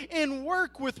other and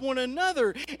work with one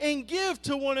another and give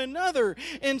to one another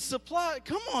and supply.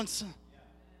 Come on, son.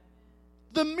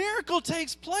 The miracle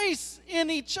takes place in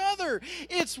each other.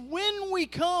 It's when we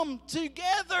come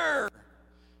together.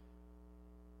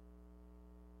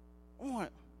 What?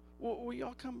 Will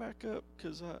y'all come back up?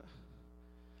 Because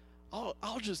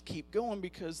I'll just keep going,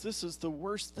 because this is the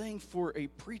worst thing for a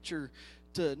preacher,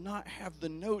 to not have the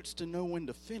notes to know when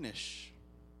to finish.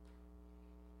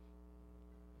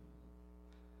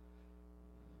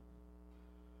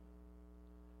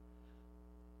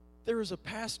 There was a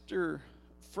pastor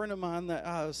friend of mine that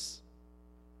I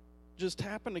just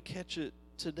happened to catch it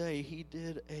today. He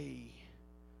did a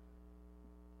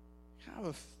kind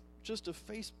of just a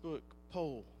Facebook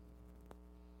poll.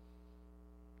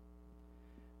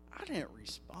 I didn't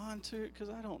respond to it because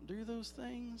I don't do those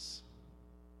things,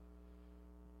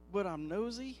 but I'm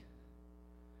nosy,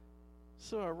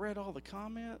 so I read all the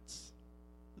comments.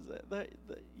 Is that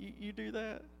you do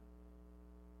that?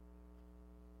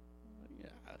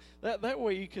 That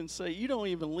way you can say you don't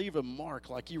even leave a mark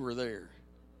like you were there.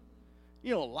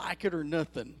 You don't like it or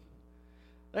nothing.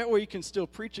 That way you can still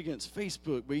preach against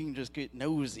Facebook, but you can just get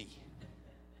nosy.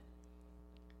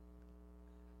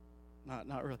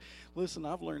 Not really. Listen,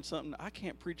 I've learned something. I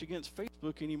can't preach against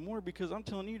Facebook anymore because I'm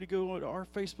telling you to go to our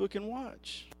Facebook and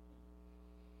watch.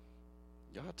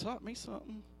 God taught me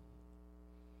something.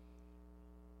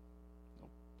 I'll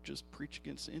just preach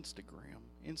against Instagram.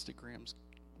 Instagram's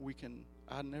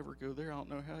I never go there. I don't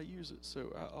know how to use it,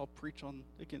 so I'll preach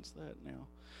against that now.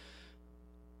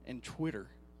 And Twitter.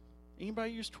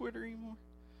 Anybody use Twitter anymore?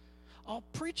 I'll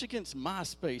preach against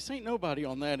MySpace. Ain't nobody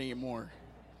on that anymore.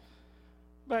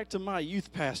 Back to my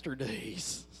youth pastor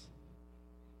days.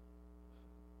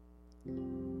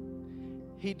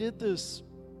 He did this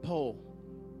poll.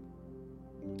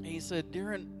 He said,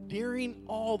 during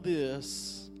all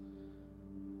this,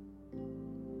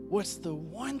 what's the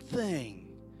one thing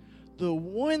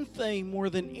more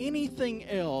than anything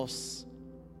else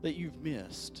that you've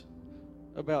missed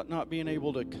about not being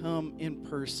able to come in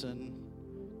person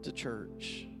to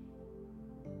church?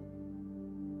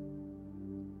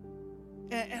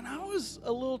 And I was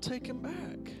a little taken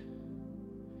back.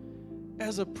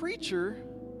 As a preacher,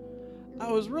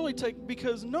 I was really taken,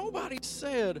 because nobody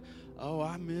said, oh,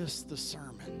 I miss the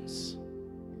sermons.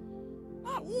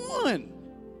 Not one.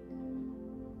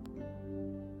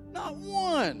 Not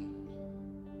one.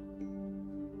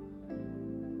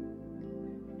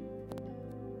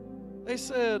 They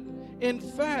said, in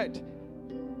fact,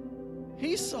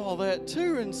 he saw that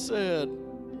too and said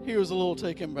he was a little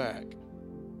taken back.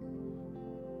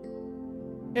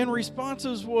 And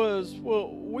responses was,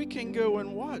 well, we can go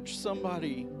and watch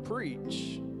somebody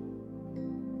preach.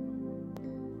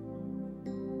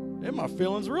 And my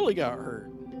feelings really got hurt.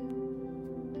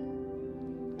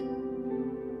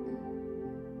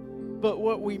 But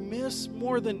what we miss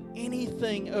more than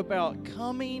anything about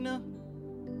coming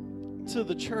to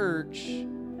the church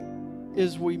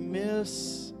is we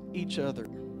miss each other.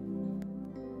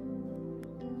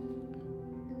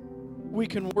 We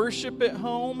can worship at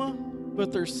home,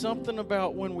 but there's something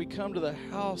about when we come to the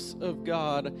house of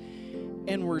God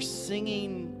and we're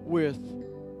singing with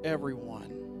everyone.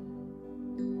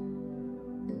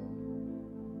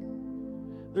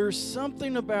 There's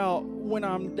something about when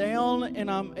I'm down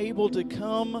and I'm able to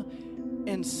come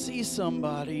and see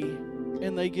somebody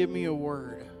and they give me a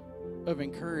word of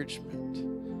encouragement.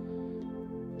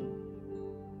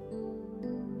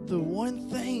 The one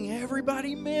thing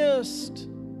everybody missed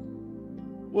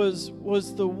was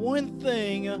the one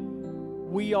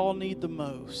thing we all need the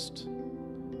most: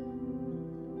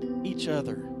 each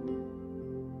other.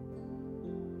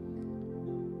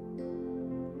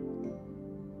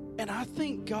 And I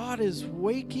think God is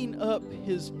waking up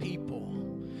His people,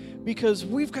 because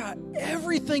we've got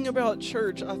everything about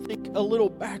church, I think, a little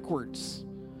backwards.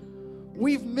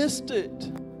 We've missed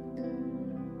it.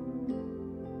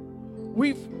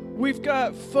 We've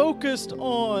got focused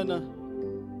on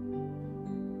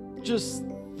just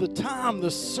the time.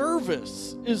 The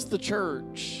service is the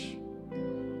church.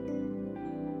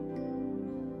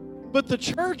 But the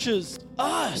church is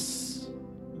us.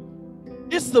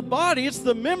 It's the body, it's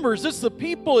the members, it's the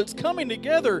people, it's coming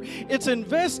together, it's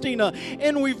investing.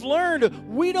 And we've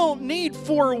learned we don't need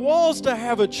four walls to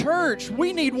have a church.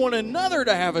 We need one another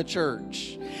to have a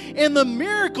church. And the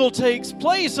miracle takes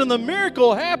place, and the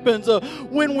miracle happens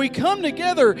when we come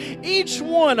together, each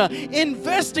one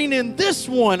investing in this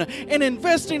one, and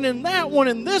investing in that one,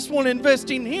 and this one,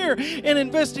 investing here, and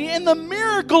investing. And the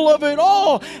miracle of it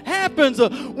all happens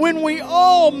when we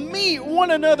all meet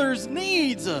one another's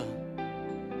needs.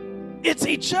 It's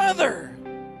each other.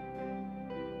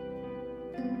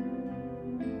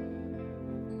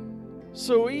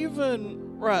 So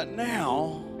even right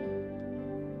now,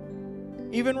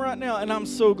 and I'm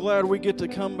so glad we get to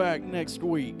come back next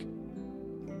week.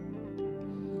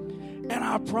 And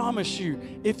I promise you,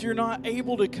 if you're not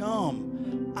able to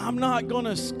come, I'm not going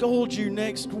to scold you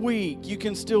next week. You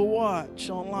can still watch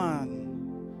online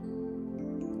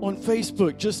on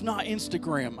Facebook, just not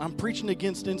Instagram. I'm preaching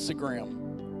against Instagram.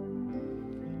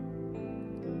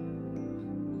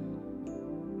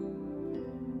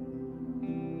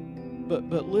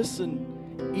 But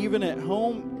listen, even at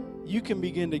home, you can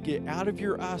begin to get out of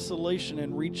your isolation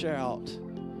and reach out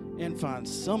and find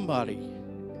somebody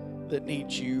that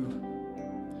needs you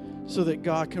so that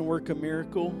God can work a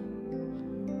miracle.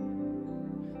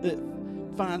 That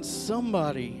finds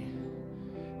somebody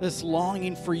that's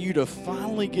longing for you to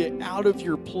finally get out of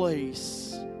your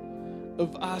place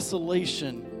of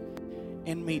isolation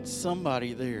and meet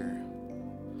somebody there.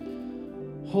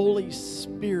 Holy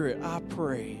Spirit, I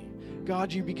pray,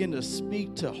 God, you begin to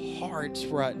speak to hearts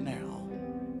right now.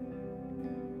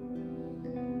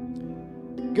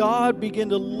 God, begin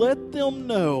to let them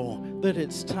know that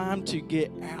it's time to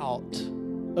get out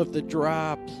of the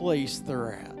dry place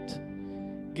they're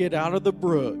at. Get out of the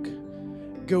brook.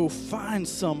 Go find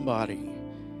somebody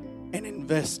and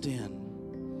invest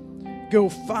in. Go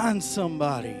find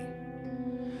somebody.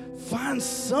 Find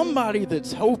somebody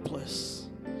that's hopeless.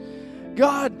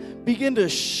 God, begin to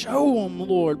show them,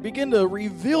 Lord. Begin to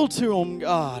reveal to them,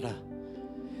 God,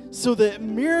 so that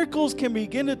miracles can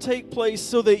begin to take place,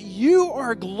 so that you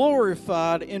are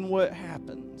glorified in what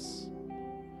happens.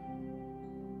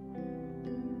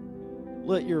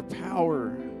 Let your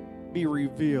power be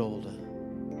revealed.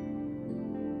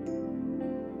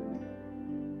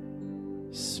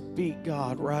 Speak,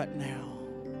 God, right now.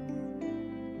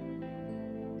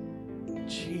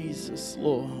 Jesus,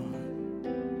 Lord.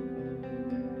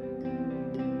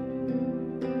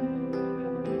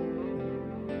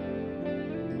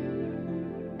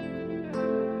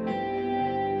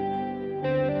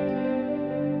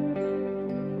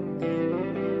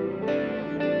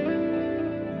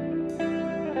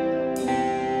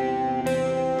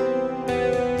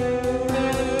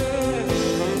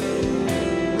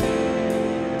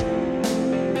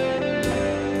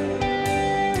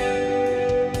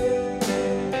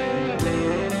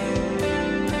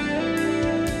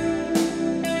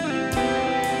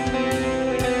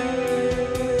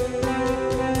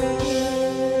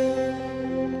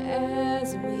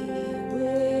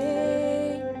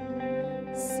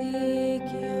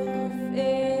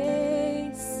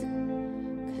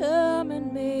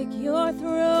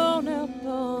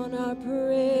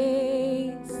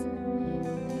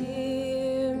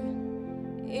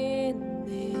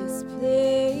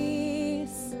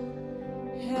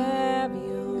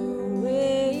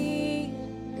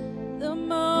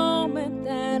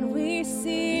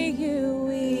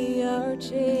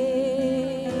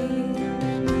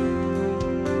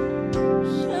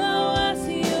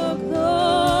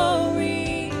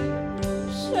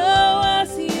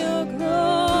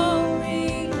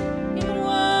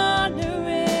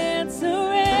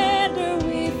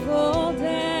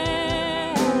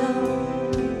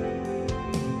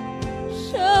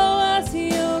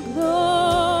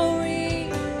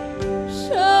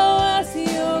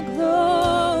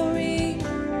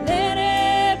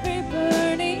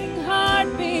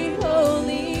 Be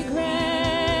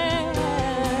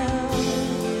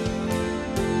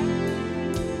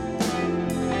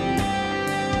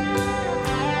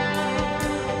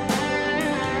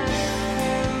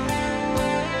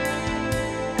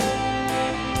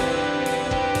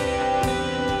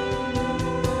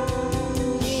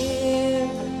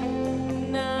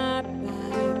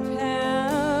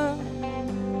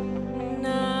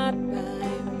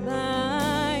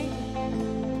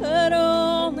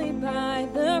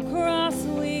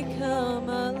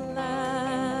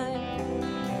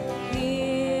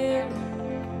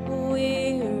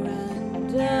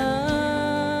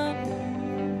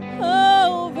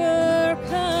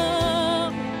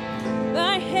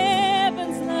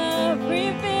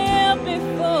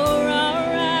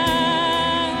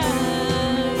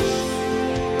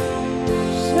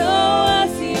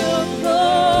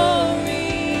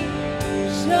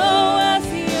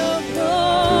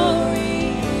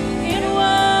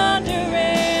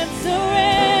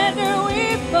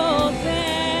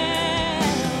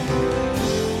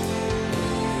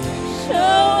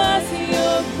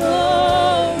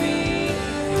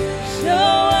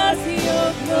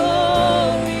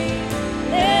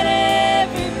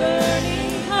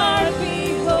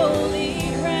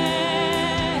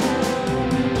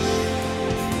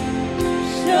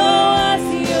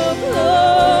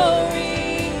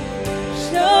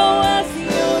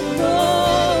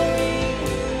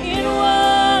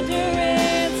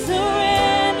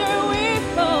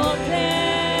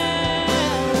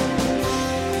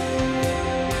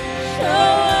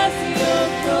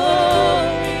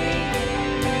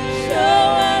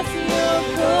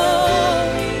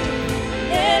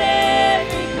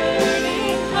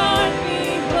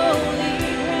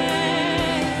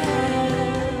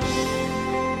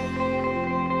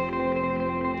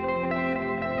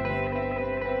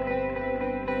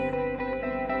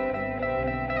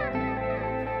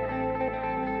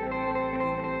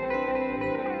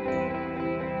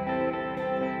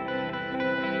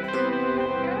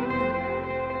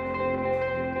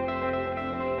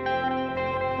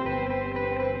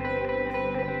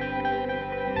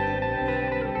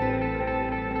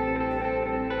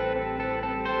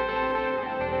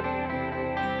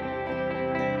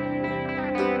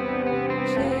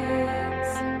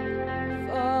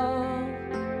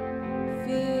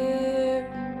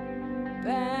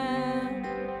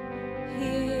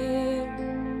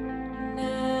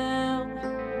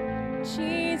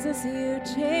Jesus, you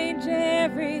change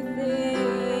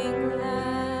everything.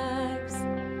 Lives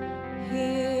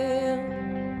healed,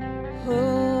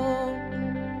 hope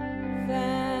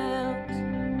found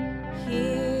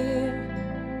here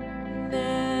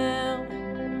now.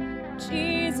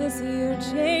 Jesus, you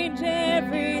change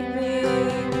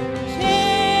everything.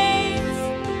 Chains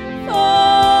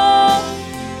fall,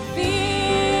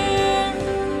 fear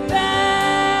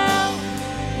bow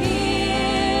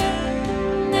here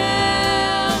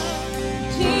now.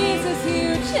 Jesus,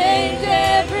 you change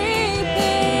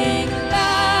everything.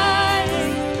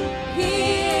 Lives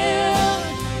healed,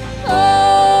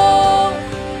 hope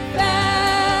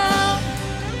found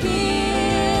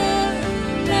here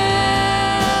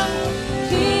now.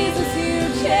 Jesus, you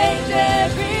change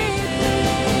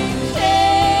everything.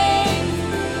 Chains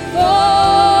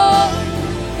fall,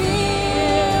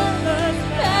 fear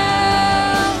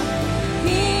bow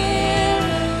here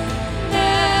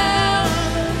now.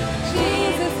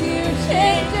 Jesus, you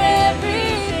change everything.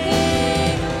 Lives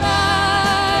healed,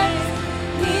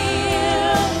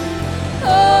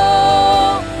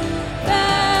 hope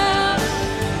found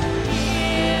here now.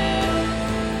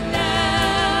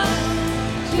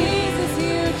 Jesus,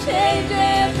 you change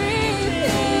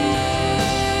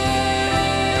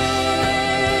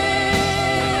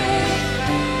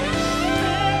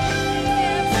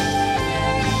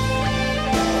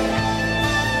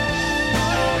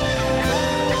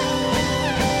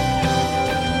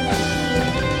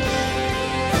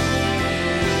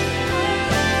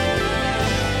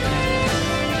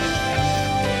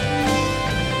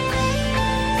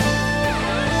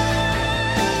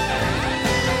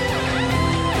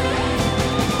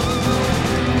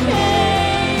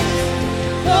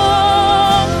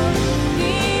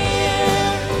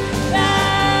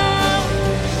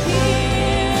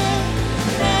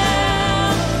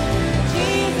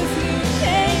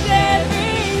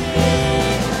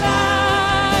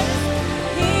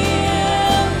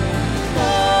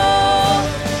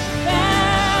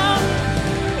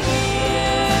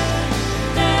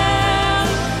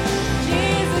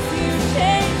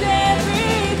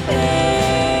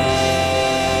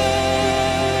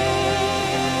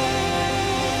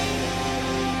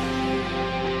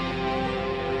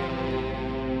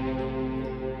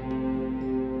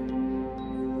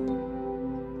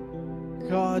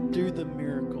God, do the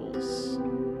miracles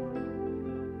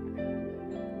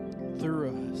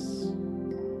through us.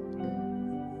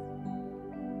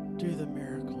 Do the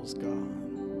miracles, God.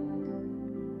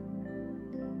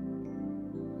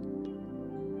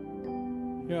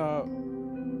 Yeah,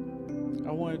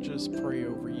 I want to just pray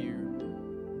over you.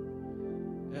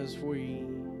 As we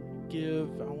give,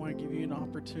 I want to give you an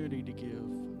opportunity to give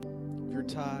your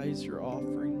tithes, your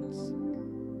offerings.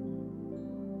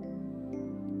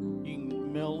 You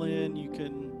can mail in, you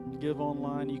can give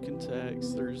online, you can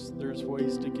text. There's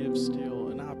ways to give still,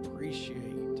 and I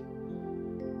appreciate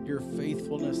your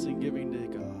faithfulness in giving to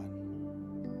God.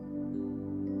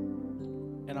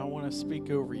 And I want to speak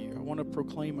over you. I want to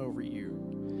proclaim over you,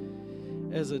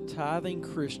 as a tithing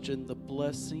Christian, the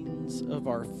blessings of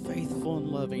our faithful and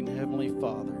loving Heavenly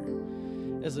Father.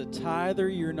 As a tither,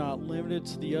 you're not limited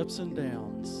to the ups and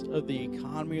downs of the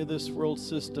economy of this world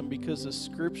system, because the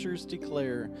scriptures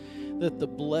declare that the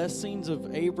blessings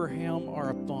of Abraham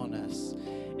are upon us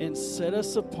and set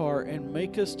us apart and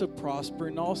make us to prosper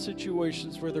in all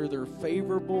situations, whether they're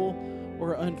favorable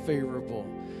or unfavorable.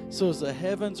 So as the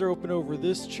heavens are open over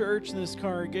this church and this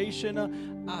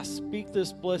congregation, I speak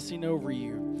this blessing over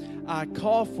you. I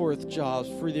call forth jobs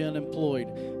for the unemployed,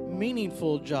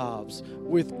 meaningful jobs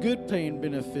with good paying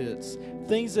benefits,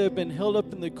 things that have been held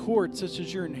up in the courts, such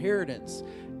as your inheritance,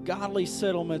 godly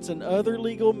settlements, and other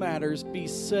legal matters be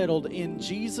settled in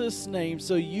Jesus' name,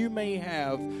 so you may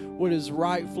have what is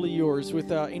rightfully yours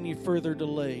without any further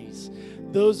delays.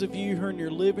 Those of you who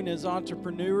are living as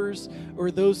entrepreneurs,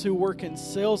 or those who work in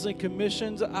sales and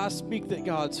commissions, I speak that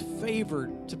God's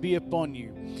favor to be upon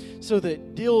you, so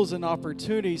that deals and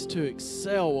opportunities to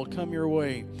excel will come your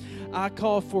way. I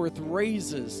call forth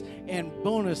raises and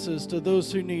bonuses to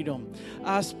those who need them.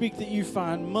 I speak that you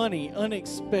find money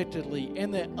unexpectedly,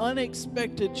 and that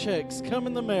unexpected checks come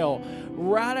in the mail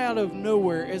right out of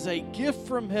nowhere as a gift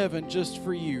from heaven just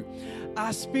for you.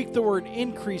 I speak the word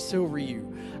increase over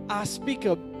you. I speak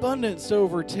abundance to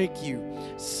overtake you.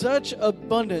 Such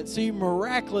abundance, so you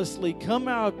miraculously come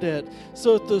out of debt,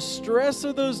 so that the stress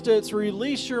of those debts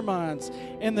release your minds,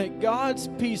 and that God's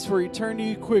peace will return to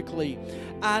you quickly.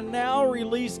 I now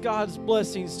release God's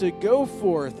blessings to go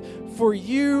forth for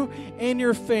you and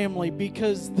your family,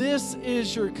 because this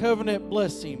is your covenant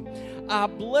blessing. I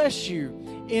bless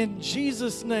you in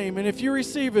Jesus' name. And if you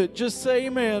receive it, just say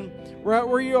amen right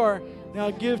where you are.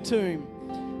 Now give to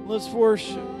Him. Let's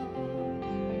worship.